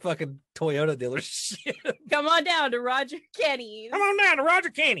at a fucking Toyota dealership. Come on down to Roger Kenny's. Come on down to Roger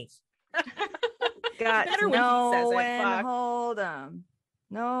Kenny's. Got Better to when he know says it, when fuck. to hold 'em.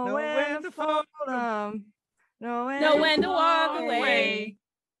 Know Know when when to to fold fold 'em. Know when to walk away.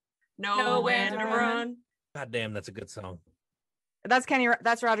 Know when to run. God damn, that's a good song. That's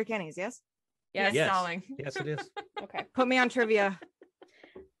That's Roger Kenny's, yes? Yes, Yes. darling. Yes, it is. Okay. Put me on trivia.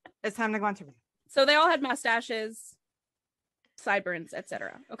 It's time to go on trivia. So they all had mustaches, sideburns,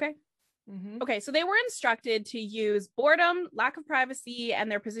 etc. Okay. Mhm. Okay. So they were instructed to use boredom, lack of privacy,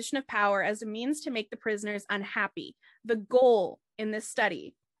 and their position of power as a means to make the prisoners unhappy. The goal in this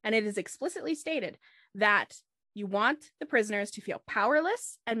study, and it is explicitly stated, that you want the prisoners to feel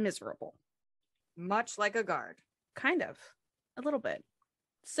powerless and miserable. Much like a guard. Kind of. A little bit.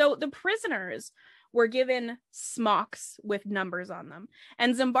 So the prisoners were given smocks with numbers on them,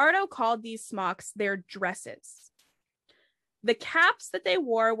 and Zimbardo called these smocks their dresses. The caps that they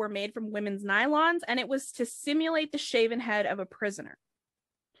wore were made from women's nylons, and it was to simulate the shaven head of a prisoner.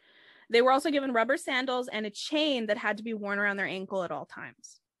 They were also given rubber sandals and a chain that had to be worn around their ankle at all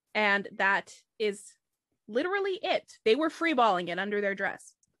times. And that is literally it. They were freeballing it under their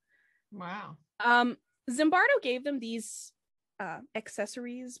dress. Wow. Zimbardo gave them these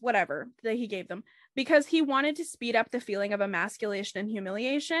accessories, whatever that he gave them, because he wanted to speed up the feeling of emasculation and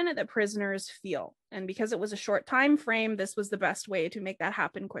humiliation that prisoners feel. And because it was a short time frame, this was the best way to make that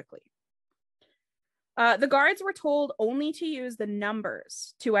happen quickly. The guards were told only to use the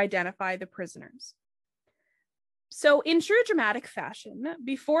numbers to identify the prisoners. So in true dramatic fashion,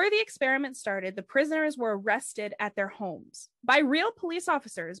 before the experiment started, the prisoners were arrested at their homes by real police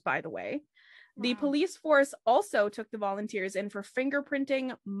officers, by the way. The police force also took the volunteers in for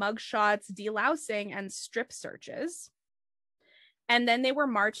fingerprinting, mugshots, delousing, and strip searches. And then they were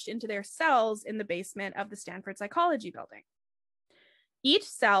marched into their cells in the basement of the Stanford Psychology Building. Each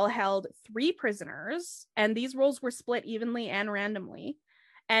cell held 3 prisoners, and these roles were split evenly and randomly,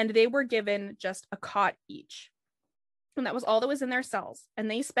 and they were given just a cot each. And that was all that was in their cells.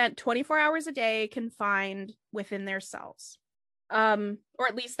 And they spent 24 hours a day confined within their cells. Or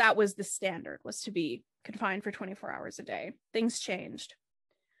at least that was the standard, was to be confined for 24 hours a day. Things changed.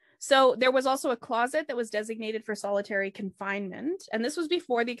 So there was also a closet that was designated for solitary confinement. And this was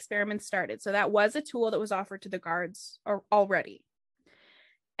before the experiment started. So that was a tool that was offered to the guards already.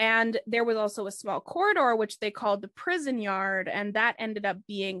 And there was also a small corridor, which they called the prison yard. And that ended up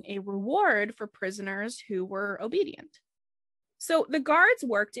being a reward for prisoners who were obedient. So the guards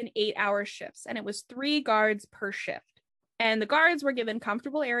worked in 8-hour shifts, and it was 3 guards per shift. And the guards were given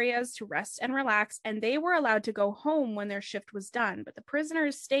comfortable areas to rest and relax, and they were allowed to go home when their shift was done, but the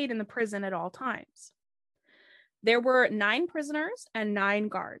prisoners stayed in the prison at all times. There were 9 prisoners and 9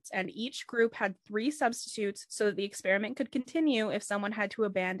 guards, and each group had 3 substitutes so that the experiment could continue if someone had to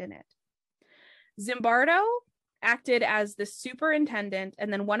abandon it. Zimbardo acted as the superintendent,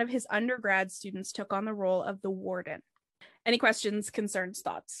 and then one of his undergrad students took on the role of the warden. Any questions, concerns,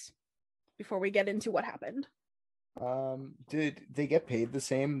 thoughts before we get into what happened? Did they get paid the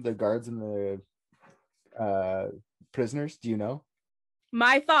same, the guards and the prisoners? Do you know?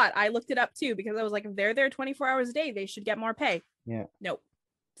 My thought, I looked it up too, because I was like, if they're there 24 hours a day, they should get more pay. Yeah. Nope.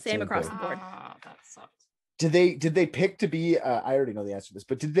 Same Same across pay. the board. That sucks. Did they pick to be I already know the answer to this,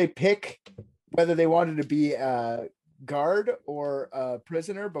 but did they pick whether they wanted to be a guard or a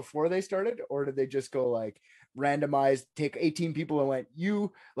prisoner before they started, or did they just go like randomized, take 18 people and went,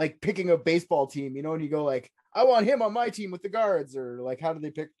 you, like picking a baseball team, you know, and you go like, I want him on my team with the guards, or like how do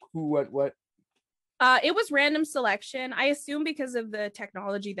they pick who, what? It was random selection. I assume because of the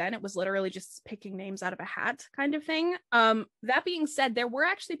technology then, it was literally just picking names out of a hat kind of thing. That being said, there were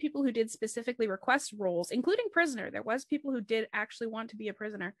actually people who did specifically request roles, including prisoner. There was people who did actually want to be a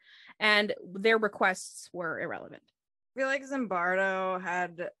prisoner, and their requests were irrelevant. I feel like Zimbardo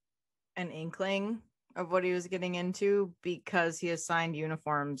had an inkling of what he was getting into because he assigned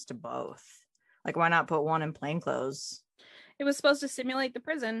uniforms to both. Like, why not put one in plain clothes? It was supposed to simulate the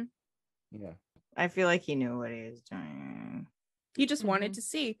prison. Yeah. I feel like he knew what he was doing. He just wanted to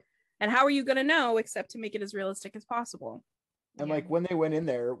see. And how are you going to know except to make it as realistic as possible? And like when they went in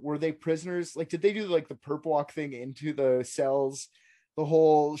there, were they prisoners? Like, did they do like the perp walk thing into the cells, the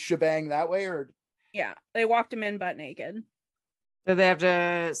whole shebang that way? Or yeah, they walked him in butt naked. Do they have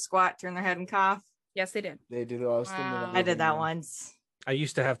to squat, turn their head, and cough? Yes, they did. They do those. Wow. I did that once. I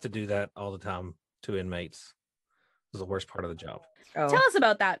used to have to do that all the time to inmates. It was the worst part of the job. Oh. Tell us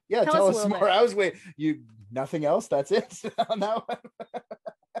about that. Yeah, tell a us little more. bit. I was waiting. Nothing else. That's it on that one.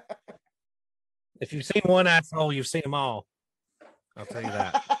 If you've seen one asshole, you've seen them all. I'll tell you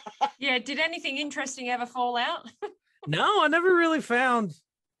that. Yeah, did anything interesting ever fall out? No, I never really found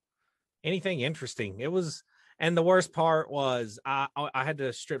anything interesting. It was, and the worst part was I had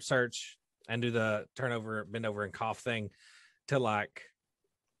to strip search and do the turnover, bend over and cough thing to like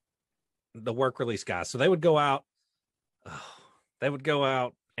the work release guys. So they would go out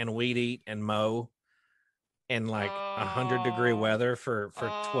and weed eat and mow in like 100-degree weather for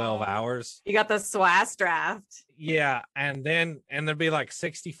 12 hours. You got the SWAS draft. Yeah. And there'd be like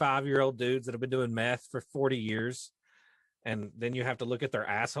 65-year-old dudes that have been doing meth for 40 years. And then you have to look at their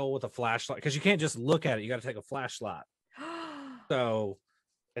asshole with a flashlight because you can't just look at it. You got to take a flashlight. So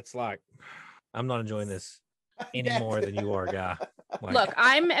it's like, I'm not enjoying this any more than you are, guy. Like, Look,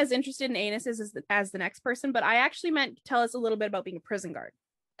 I'm as interested in anuses as the next person, but I actually meant to tell us a little bit about being a prison guard.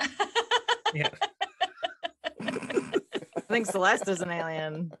 yeah. I think Celeste is an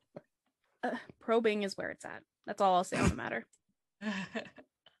alien. Probing is where it's at. That's all I'll say on the matter.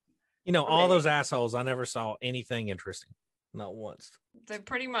 You know, all those assholes, I never saw anything interesting. Not once. They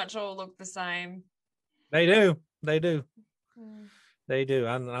pretty much all look the same. They do. They do. They do.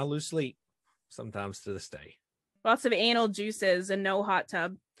 I lose sleep sometimes to this day. Lots of anal juices and no hot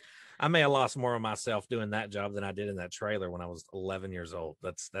tub. I may have lost more of myself doing that job than I did in that trailer when I was 11 years old.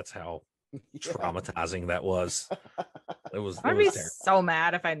 That's how traumatizing that was. I'd be so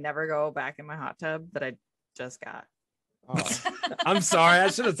mad if I never go back in my hot tub that I just got. Oh. I'm sorry. I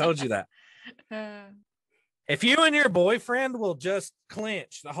should have told you that. If you and your boyfriend will just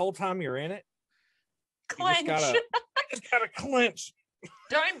clench the whole time you're in it, Clench. You just gotta clench.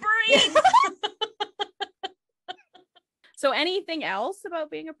 Don't breathe. So anything else about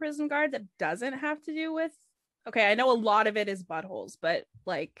being a prison guard that doesn't have to do with, okay, I know a lot of it is buttholes, but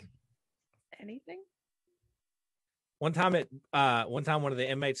like anything? One time one of the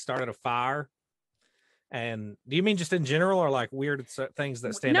inmates started a fire. And do you mean just in general or like weird things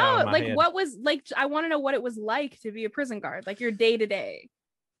that stand out in my head? No, like what was like, I want to know what it was like to be a prison guard, like your day to day.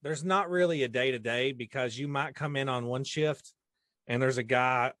 There's not really a day to day because you might come in on one shift and there's a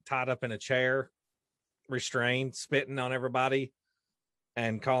guy tied up in a chair, restrained, spitting on everybody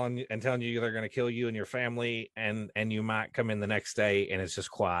and calling and telling you they're going to kill you and your family. And you might come in the next day and it's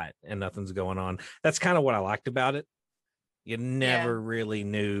just quiet and nothing's going on. That's kind of what I liked about it. You never really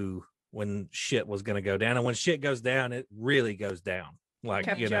knew when shit was going to go down, and when shit goes down, it really goes down. Like,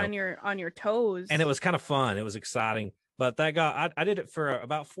 kept you know, on your toes, and it was kind of fun. It was exciting, but that got I did it for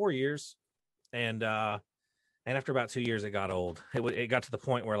about 4 years, and after about 2 years, it got old. It got to the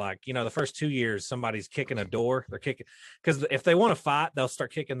point where, like, you know, the first 2 years, somebody's kicking a door. They're kicking because if they want to fight, they'll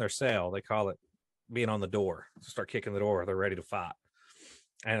start kicking their cell. They call it being on the door. Start kicking the door. They're ready to fight,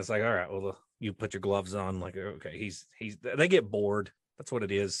 and it's like, all right, well, you put your gloves on. Like, okay, he's. They get bored. That's what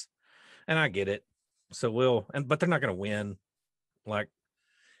it is. And I get it. So but they're not going to win. Like,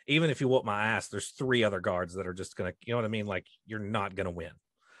 even if you whoop my ass, there's 3 other guards that are just going to, you know what I mean? Like, you're not going to win.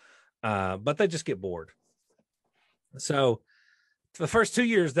 But they just get bored. So for the first 2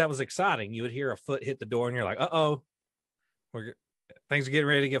 years, that was exciting. You would hear a foot hit the door and you're like, uh-oh, things are getting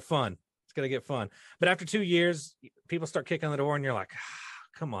ready to get fun. It's going to get fun. But after 2 years, people start kicking on the door and you're like,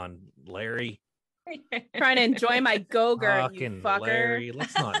 come on, Larry. Trying to enjoy my go-gurt, you fucker. Larry,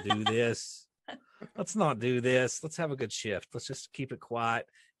 let's not do this. Let's not do this. Let's have a good shift. Let's just keep it quiet.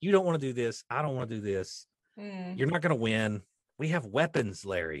 You don't want to do this. I don't want to do this. You're not going to win. We have weapons,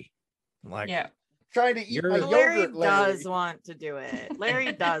 Larry. Like, yeah. Trying to eat my yogurt, Larry does want to do it.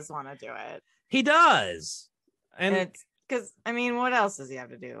 Larry does want to do it. He does. And it's because, I mean, what else does he have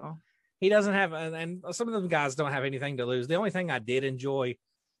to do? He doesn't have, and some of them guys don't have anything to lose. The only thing I did enjoy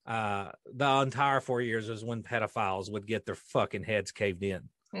the entire 4 years was when pedophiles would get their fucking heads caved in.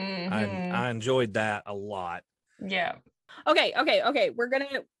 I enjoyed that a lot. Yeah. Okay. We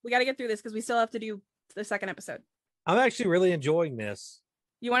got to get through this because we still have to do the second episode. I'm actually really enjoying this.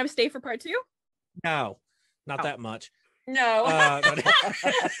 You want to stay for part 2? No, not that much. No.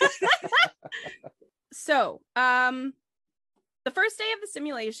 So, the first day of the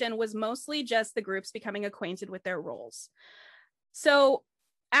simulation was mostly just the groups becoming acquainted with their roles. So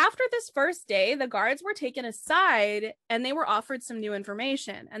after this first day, the guards were taken aside and they were offered some new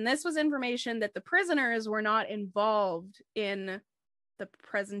information. And this was information that the prisoners were not involved in the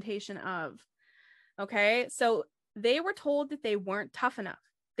presentation of. Okay, so they were told that they weren't tough enough.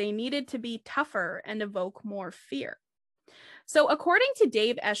 They needed to be tougher and evoke more fear. So according to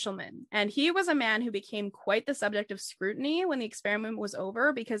Dave Eshelman, and he was a man who became quite the subject of scrutiny when the experiment was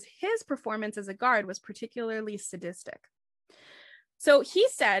over because his performance as a guard was particularly sadistic. So he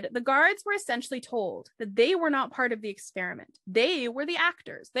said the guards were essentially told that they were not part of the experiment. They were the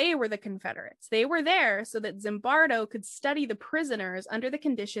actors. They were the Confederates. They were there so that Zimbardo could study the prisoners under the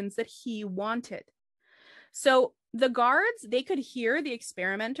conditions that he wanted. So the guards, they could hear the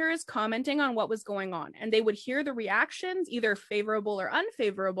experimenters commenting on what was going on, and they would hear the reactions, either favorable or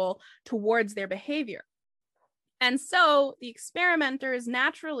unfavorable, towards their behavior. And so the experimenters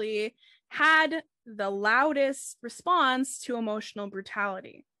naturally had the loudest response to emotional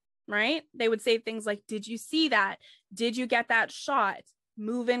brutality, right? They would say things like, did you see that? Did you get that shot?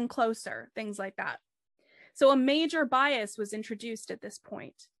 Move in closer, things like that. So a major bias was introduced at this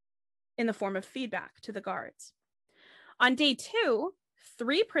point in the form of feedback to the guards. On day 2,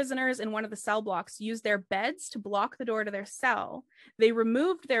 3 prisoners in one of the cell blocks used their beds to block the door to their cell. They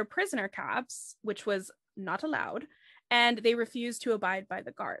removed their prisoner caps, which was not allowed, and they refused to abide by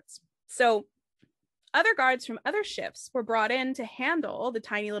the guards. So other guards from other shifts were brought in to handle the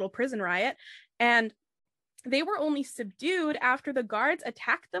tiny little prison riot, and they were only subdued after the guards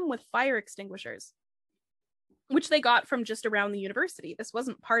attacked them with fire extinguishers, which they got from just around the university. This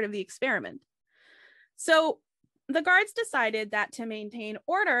wasn't part of the experiment. So the guards decided that to maintain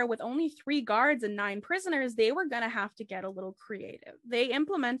order with only 3 guards and 9 prisoners, they were going to have to get a little creative. They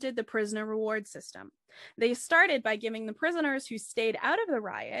implemented the prisoner reward system. They started by giving the prisoners who stayed out of the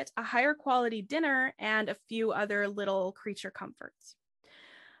riot a higher quality dinner and a few other little creature comforts.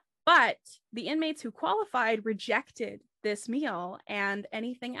 But the inmates who qualified rejected this meal and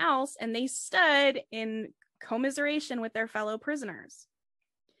anything else, and they stood in commiseration with their fellow prisoners.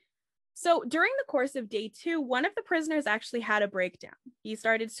 So during the course of day 2, one of the prisoners actually had a breakdown. He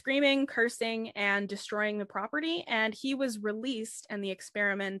started screaming, cursing, and destroying the property, and he was released, and the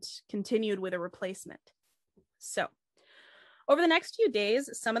experiment continued with a replacement. So over the next few days,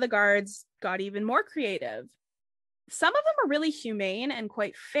 some of the guards got even more creative. Some of them are really humane and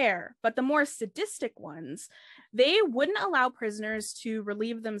quite fair, but the more sadistic ones, they wouldn't allow prisoners to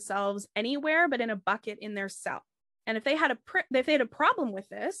relieve themselves anywhere but in a bucket in their cell. And if they had a problem with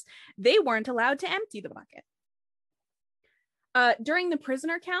this, they weren't allowed to empty the bucket. During the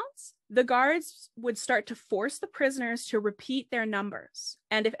prisoner counts, the guards would start to force the prisoners to repeat their numbers.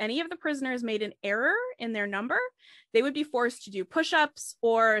 And if any of the prisoners made an error in their number, they would be forced to do push-ups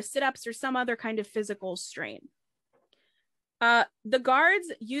or sit-ups or some other kind of physical strain. The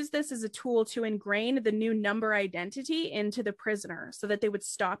guards used this as a tool to ingrain the new number identity into the prisoner so that they would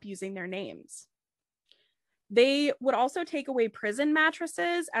stop using their names. They would also take away prison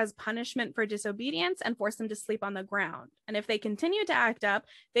mattresses as punishment for disobedience and force them to sleep on the ground. And if they continued to act up,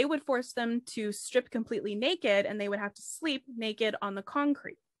 they would force them to strip completely naked, and they would have to sleep naked on the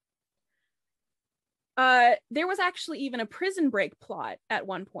concrete. There was actually even a prison break plot at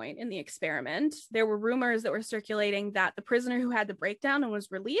one point in the experiment. There were rumors that were circulating that the prisoner who had the breakdown and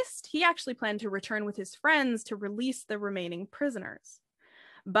was released, he actually planned to return with his friends to release the remaining prisoners.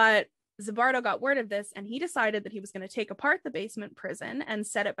 But Zimbardo got word of this, and he decided that he was going to take apart the basement prison and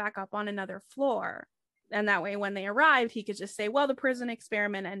set it back up on another floor. And that way, when they arrived, he could just say, well, the prison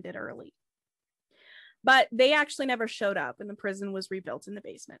experiment ended early. But they actually never showed up, and the prison was rebuilt in the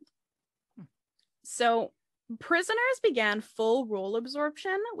basement. So prisoners began full rule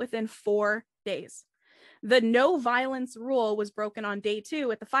absorption within 4 days. The no violence rule was broken on day 2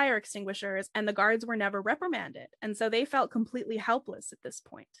 with the fire extinguishers, and the guards were never reprimanded. And so they felt completely helpless at this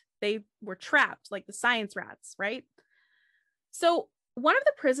point. They were trapped like the science rats, right? So one of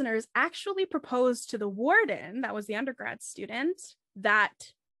the prisoners actually proposed to the warden, that was the undergrad student,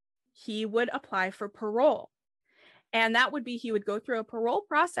 that he would apply for parole. And that would be, he would go through a parole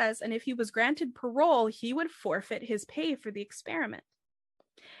process, and if he was granted parole, he would forfeit his pay for the experiment.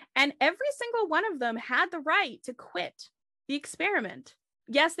 And every single one of them had the right to quit the experiment.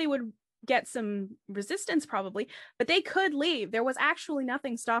 Yes, they would get some resistance probably, but they could leave. There was actually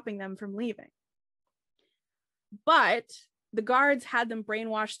nothing stopping them from leaving. But the guards had them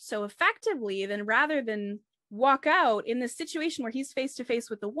brainwashed so effectively, then rather than walk out in this situation where he's face to face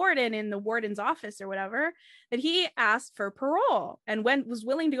with the warden in the warden's office or whatever, that he asked for parole and was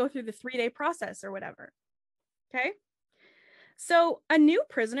willing to go through the 3-day process or whatever. Okay. So a new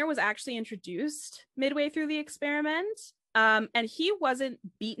prisoner was actually introduced midway through the experiment, and he wasn't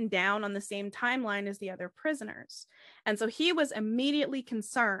beaten down on the same timeline as the other prisoners. And so he was immediately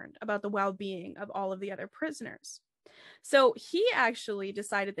concerned about the well-being of all of the other prisoners. So he actually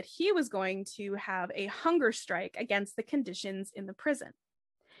decided that he was going to have a hunger strike against the conditions in the prison.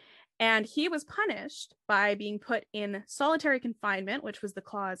 And he was punished by being put in solitary confinement, which was the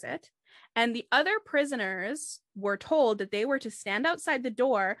closet. And the other prisoners were told that they were to stand outside the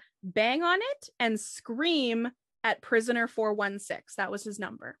door, bang on it, and scream at prisoner 416. That was his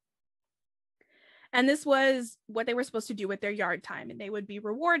number. And this was what they were supposed to do with their yard time. And they would be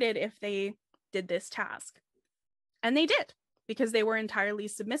rewarded if they did this task. And they did, because they were entirely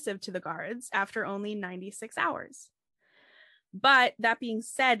submissive to the guards after only 96 hours. But that being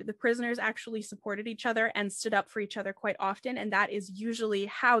said, the prisoners actually supported each other and stood up for each other quite often, and that is usually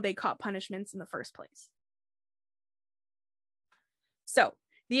how they caught punishments in the first place. So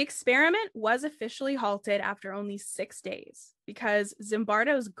the experiment was officially halted after only 6 days because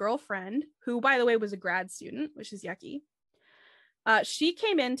Zimbardo's girlfriend, who by the way was a grad student, which is yucky, she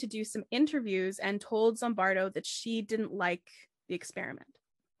came in to do some interviews and told Zimbardo that she didn't like the experiment.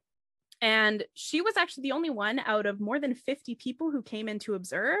 And she was actually the only one out of more than 50 people who came in to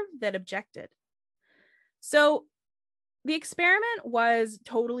observe that objected. So the experiment was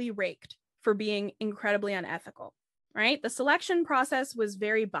totally raked for being incredibly unethical, right? The selection process was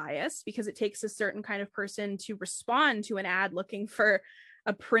very biased because it takes a certain kind of person to respond to an ad looking for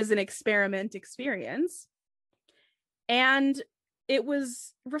a prison experiment experience. And it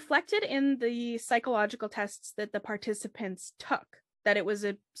was reflected in the psychological tests that the participants took, that it was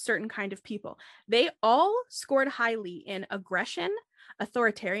a certain kind of people. They all scored highly in aggression,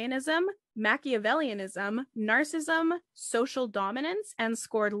 authoritarianism, Machiavellianism, narcissism, social dominance, and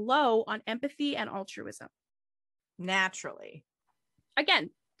scored low on empathy and altruism. Naturally.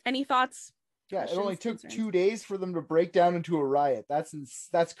 Again, any thoughts? Yeah, it only took concerns? 2 days for them to break down into a riot.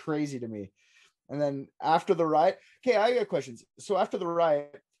 That's crazy to me. And then after the riot, okay, I got questions. So after the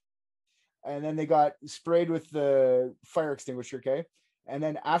riot, and then they got sprayed with the fire extinguisher, okay? And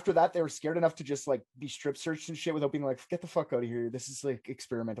then after that, they were scared enough to just like be strip searched and shit without being like, get the fuck out of here. This is like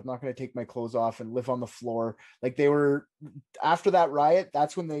experiment. I'm not going to take my clothes off and live on the floor. Like they were, after that riot,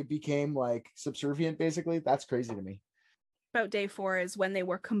 that's when they became like subservient, basically. That's crazy to me. About day 4 is when they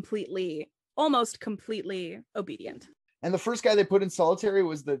were almost completely obedient. And the first guy they put in solitary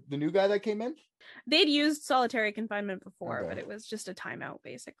was the new guy that came in? They'd used solitary confinement before, Okay. but it was just a timeout,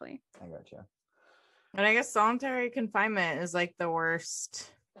 basically. I gotcha. And I guess solitary confinement is like the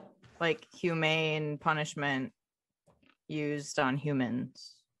worst, like humane punishment used on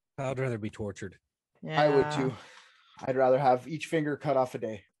humans. I'd rather be tortured. Yeah. I would too. I'd rather have each finger cut off a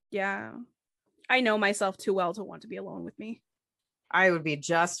day. Yeah. I know myself too well to want to be alone with me. I would be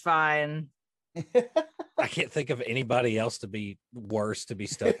just fine. I can't think of anybody else to be worse to be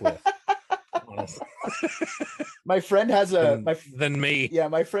stuck with. Honestly. My friend has than me. Yeah,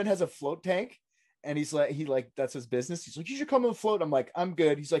 my friend has a float tank, and he's like, that's his business. He's like, you should come and float. I'm like, I'm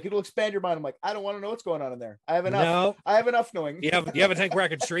good. He's like, it'll expand your mind. I'm like, I don't want to know what's going on in there. I have enough. No. I have enough knowing. You have a tank where I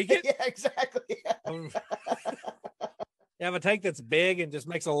can shriek it? Yeah, exactly. You have a tank that's big and just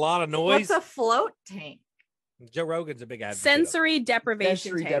makes a lot of noise. What's a float tank? Joe Rogan's a big advocate. Sensory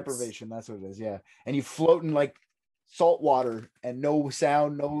deprivation. Sensory tanks. deprivation. That's what it is. Yeah, and you float in like salt water and no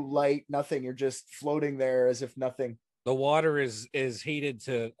sound, no light, nothing. You're just floating there as if nothing. The water is heated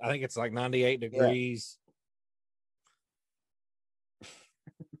to, I think it's like 98 degrees.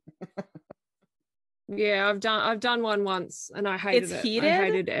 Yeah, I've done one once and I hated It's it. heated? I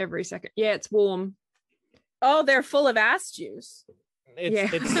hated every second. Yeah, it's warm. Oh, they're full of ass juice.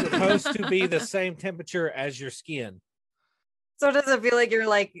 It's supposed to be the same temperature as your skin. So does it feel like you're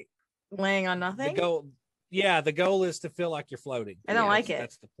like laying on nothing? The goal is to feel like you're floating. I don't like it.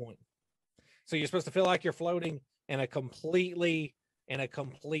 That's the point. So you're supposed to feel like you're floating in a completely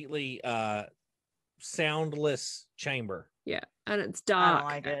soundless chamber. Yeah, and it's I dark. don't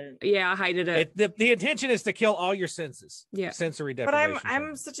like it. Yeah, I hated it. The intention is to kill all your senses. Yeah. Sensory But deprivation.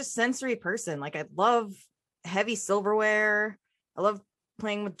 I'm such a sensory person. Like I love heavy silverware. I love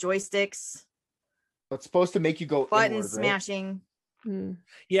playing with joysticks, It's supposed to make you go button inward, right? smashing.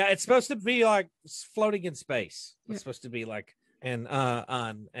 Yeah, it's supposed to be like floating in space. It's Yeah. supposed to be like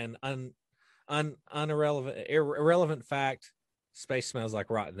irrelevant fact. Space smells like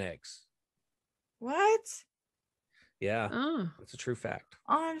rotten eggs. What? Yeah, Oh. it's a true fact.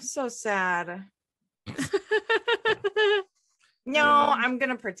 Oh, I'm so sad. No, I'm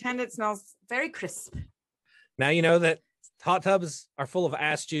gonna pretend it smells very crisp. Now you know that hot tubs are full of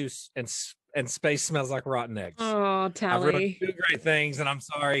ass juice and space smells like rotten eggs. Oh, I've ruined Tally. 2 great things, and I'm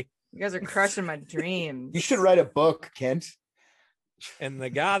sorry. You guys are crushing my dreams. You should write a book, Kent. And the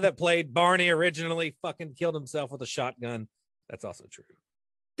guy that played Barney originally fucking killed himself with a shotgun. That's also true.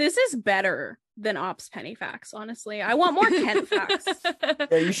 This is better than Ops Penny facts, honestly. I want more Kent facts.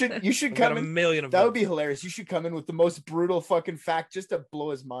 Yeah, you should come in. That would be them. hilarious. You should come in with the most brutal fucking fact just to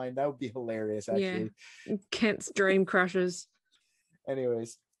blow his mind. That would be hilarious, actually. Yeah. Kent's dream crushes.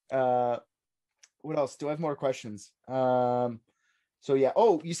 Anyways, what else? Do I have more questions? So yeah.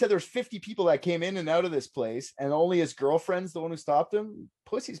 Oh, you said there's 50 people that came in and out of this place, and only his girlfriend's the one who stopped him.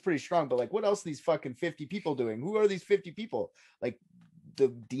 Pussy's pretty strong, but like, what else are these fucking 50 people doing? Who are these 50 people? Like the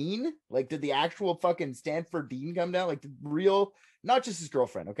dean? Like, did the actual fucking Stanford dean come down? Like, the real, not just his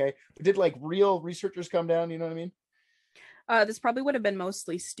girlfriend, okay? But did like real researchers come down? You know what I mean? This probably would have been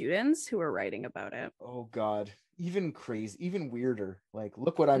mostly students who were writing about it. Oh God. Even crazy, even weirder. Like,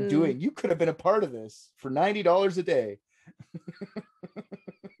 look what I'm doing. You could have been a part of this for $90 a day.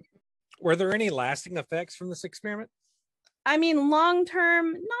 Were there any lasting effects from this experiment? I mean, long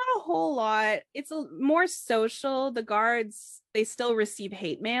term, not a whole lot. It's more social. The guards, they still receive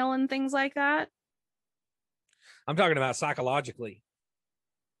hate mail and things like that. I'm talking about psychologically.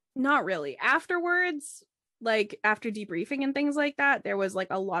 Not really. Afterwards, like after debriefing and things like that, there was like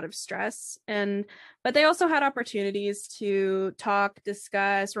a lot of stress, but they also had opportunities to talk,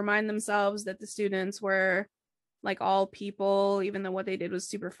 discuss, remind themselves that the students were like all people, even though what they did was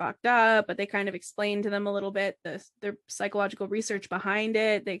super fucked up. But they kind of explained to them a little bit the psychological research behind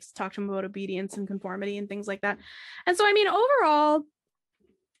it. They talked to them about obedience and conformity and things like that. And so, I mean, overall,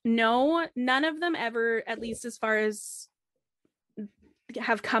 no, none of them ever, at least as far as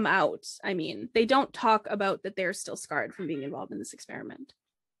have come out. I mean, they don't talk about that they're still scarred from being involved in this experiment.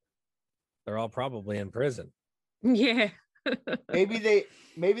 They're all probably in prison. Yeah. maybe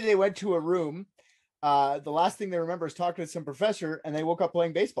they went to a room. The last thing they remember is talking to some professor, and they woke up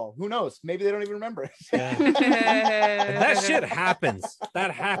playing baseball. Who knows? Maybe they don't even remember it. Yeah. That shit happens.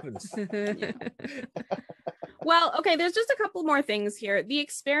 That happens. Yeah. Well, okay, there's just a couple more things here. The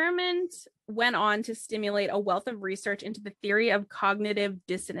experiment went on to stimulate a wealth of research into the theory of cognitive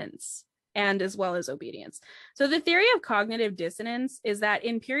dissonance and as well as obedience. So the theory of cognitive dissonance is that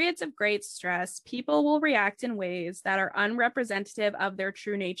in periods of great stress, people will react in ways that are unrepresentative of their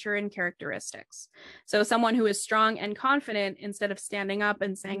true nature and characteristics. So someone who is strong and confident, instead of standing up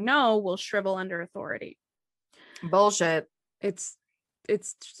and saying no, will shrivel under authority. Bullshit. It's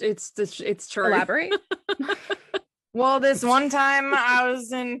true. Elaborate. Well, this one time I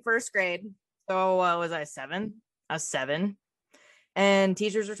was in first grade. So was I 7? I was 7. And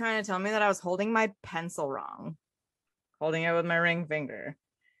teachers were trying to tell me that I was holding my pencil wrong. Holding it with my ring finger.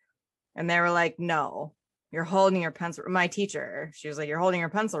 And they were like, no, you're holding your pencil. My teacher, she was like, you're holding your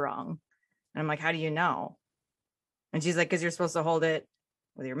pencil wrong. And I'm like, how do you know? And she's like, because you're supposed to hold it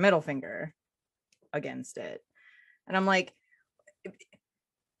with your middle finger against it. And I'm like,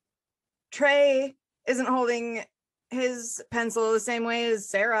 Trey isn't holding his pencil the same way as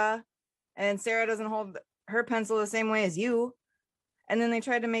Sarah, and Sarah doesn't hold her pencil the same way as you. And then they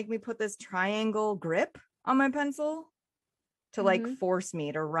tried to make me put this triangle grip on my pencil to like force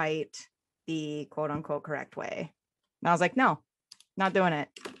me to write the quote unquote correct way. And I was like, no, not doing it.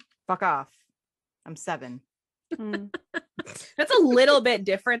 Fuck off. I'm 7. That's a little bit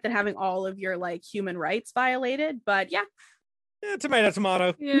different than having all of your like human rights violated, but yeah. Yeah,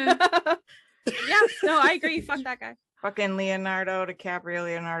 tomato. Yeah. Yeah, no, I agree. Fuck that guy. Fucking Leonardo DiCaprio,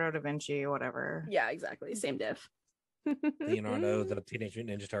 Leonardo da Vinci, whatever. Yeah, exactly. Same diff. Leonardo, the Teenage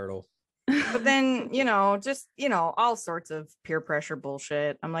Mutant Ninja Turtle. But then, just, all sorts of peer pressure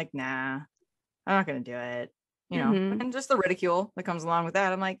bullshit. I'm like, nah, I'm not going to do it. And just the ridicule that comes along with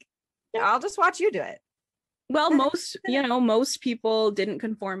that. I'm like, yeah, I'll just watch you do it. Well, most people didn't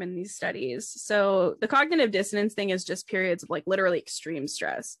conform in these studies. So the cognitive dissonance thing is just periods of like literally extreme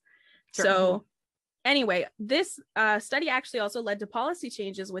stress. Sure. So anyway, this study actually also led to policy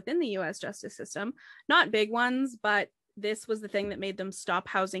changes within the US justice system. Not big ones, but this was the thing that made them stop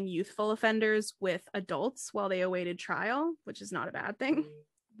housing youthful offenders with adults while they awaited trial, which is not a bad thing.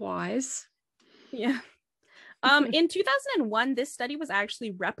 Wise. Yeah. In 2001, this study was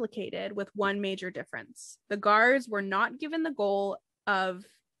actually replicated with one major difference. The guards were not given the goal of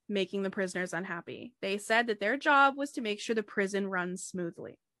making the prisoners unhappy. They said that their job was to make sure the prison runs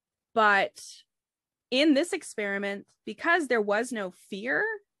smoothly. But in this experiment, because there was no fear,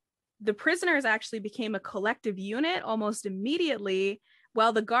 the prisoners actually became a collective unit almost immediately,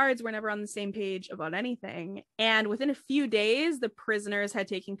 while the guards were never on the same page about anything. And within a few days, the prisoners had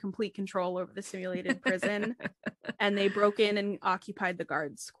taken complete control over the simulated prison, and they broke in and occupied the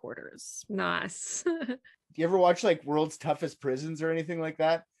guards' quarters. Nice. Do you ever watch like World's Toughest Prisons or anything like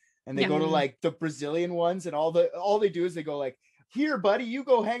that? And they go to like the Brazilian ones, and all they do is they go like here, buddy, you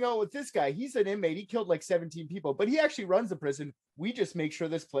go hang out with this guy. He's an inmate. He killed like 17 people, but he actually runs the prison. We just make sure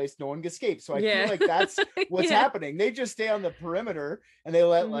this place, no one escapes. So I feel like that's what's happening. They just stay on the perimeter and they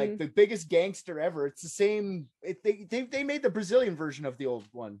let like the biggest gangster ever. It's the same. They made the Brazilian version of the old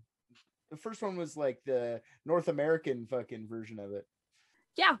one. The first one was like the North American fucking version of it.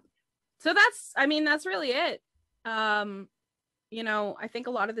 Yeah. So that's really it. I think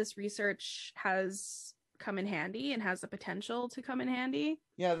a lot of this research has come in handy and has the potential to come in handy.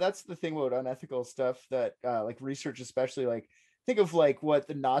 Yeah, that's the thing about unethical stuff that like research, especially like think of like what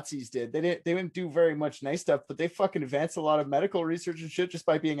the Nazis did. They didn't do very much nice stuff, but they fucking advanced a lot of medical research and shit just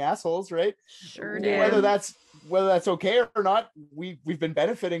by being assholes, right? Sure did. Whether that's okay or not, we've been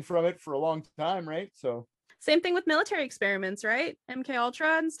benefiting from it for a long time, right? So same thing with military experiments, right? MK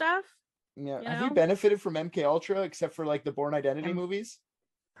Ultra and stuff. Yeah. Have you benefited from MK Ultra except for like the Bourne Identity movies?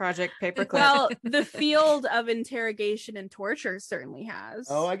 Project Paperclip. Well, the field of interrogation and torture certainly has.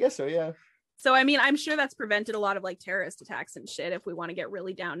 Oh, I guess so, yeah. So, I'm sure that's prevented a lot of like terrorist attacks and shit if we want to get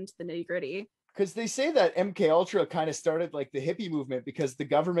really down into the nitty gritty. Because they say that MK Ultra kind of started like the hippie movement because the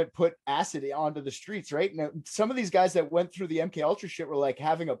government put acid onto the streets, right? Now, some of these guys that went through the MK Ultra shit were like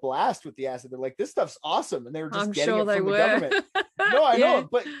having a blast with the acid. They're like, this stuff's awesome. And they were just getting it from the government. No, I know,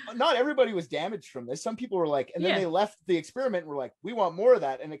 but not everybody was damaged from this. Some people were like, and then they left the experiment and were like, we want more of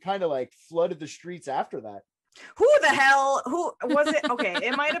that. And it kind of like flooded the streets after that. Who was it? Okay,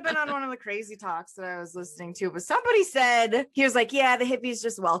 it might have been on one of the crazy talks that I was listening to, but somebody said, he was like, yeah, the hippies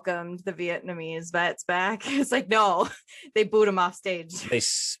just welcomed the Vietnamese vets back. It's like, no, they booed them off stage. They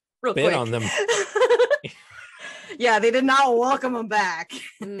spit on them. Yeah, they did not welcome them back.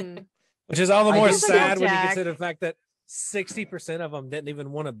 Which is all the more sad when you consider the fact that 60% of them didn't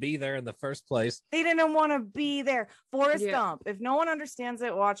even want to be there in the first place. They didn't want to be there. Forrest Gump. If no one understands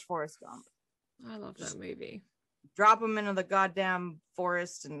it, watch Forrest Gump. I love that movie. Drop them into the goddamn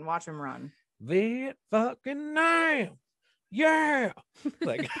forest and watch them run. Viet fucking now. Yeah.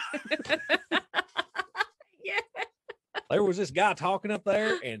 Like, there was this guy talking up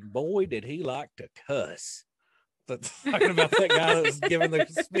there, and boy, did he like to cuss. Talking about that guy that was giving the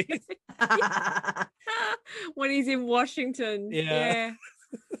speech. When he's in Washington. Yeah.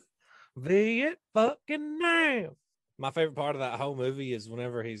 Viet fucking now. My favorite part of that whole movie is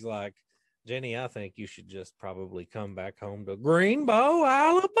whenever he's like, Jenny, I think you should just probably come back home to Greenbow,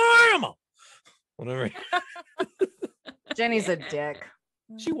 Alabama. Whenever Jenny's a dick.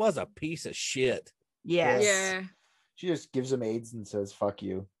 She was a piece of shit. Yes. Yeah. She just gives him AIDS and says, fuck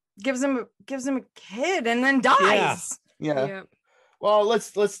you. Gives him a kid and then dies. Yeah. Well,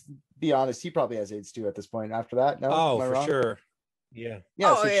 let's be honest. He probably has AIDS too at this point. After that, no. Oh, for sure. Yeah.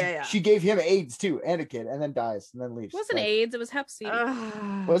 Yeah. So she gave him AIDS too, and a kid, and then dies, and then leaves. It wasn't AIDS. It was Hep C.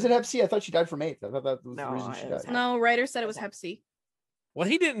 Was it Hep C? I thought she died from AIDS. I thought that was the reason she died. No, writer said it was Hep C. Well,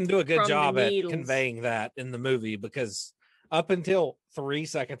 he didn't do a good job at conveying that in the movie, because up until 3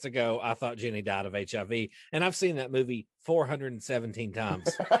 seconds ago, I thought Jenny died of HIV, and I've seen that movie 417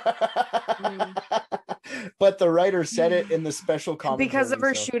 times. But the writer said it in the special commentary because of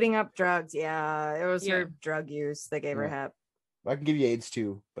her shooting up drugs. Yeah, it was her drug use that gave her Hep. I can give you AIDS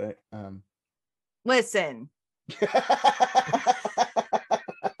too, but listen.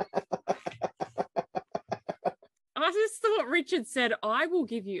 I just thought Richard said, I will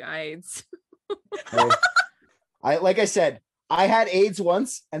give you AIDS. Like I said, I had AIDS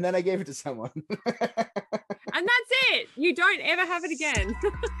once and then I gave it to someone. And that's it. You don't ever have it again.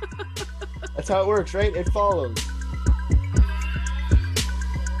 That's how it works, right? It follows.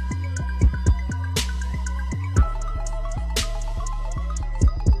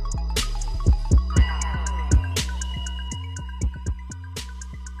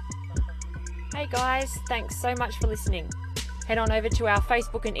 Hey guys, thanks so much for listening. Head on over to our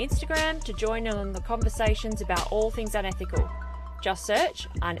Facebook and Instagram to join in on the conversations about all things unethical. Just search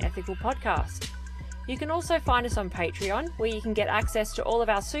Unethical Podcast. You can also find us on Patreon, where you can get access to all of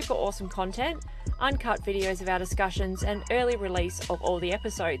our super awesome content, uncut videos of our discussions, and early release of all the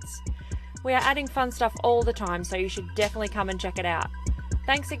episodes. We are adding fun stuff all the time, so you should definitely come and check it out.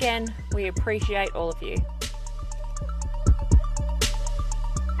 Thanks again. We appreciate all of you.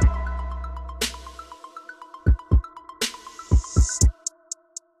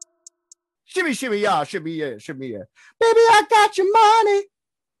 Shimmy, shimmy, y'all, shimmy, yeah, shimmy, yeah. Baby, I got your money.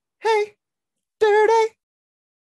 Hey, dirty.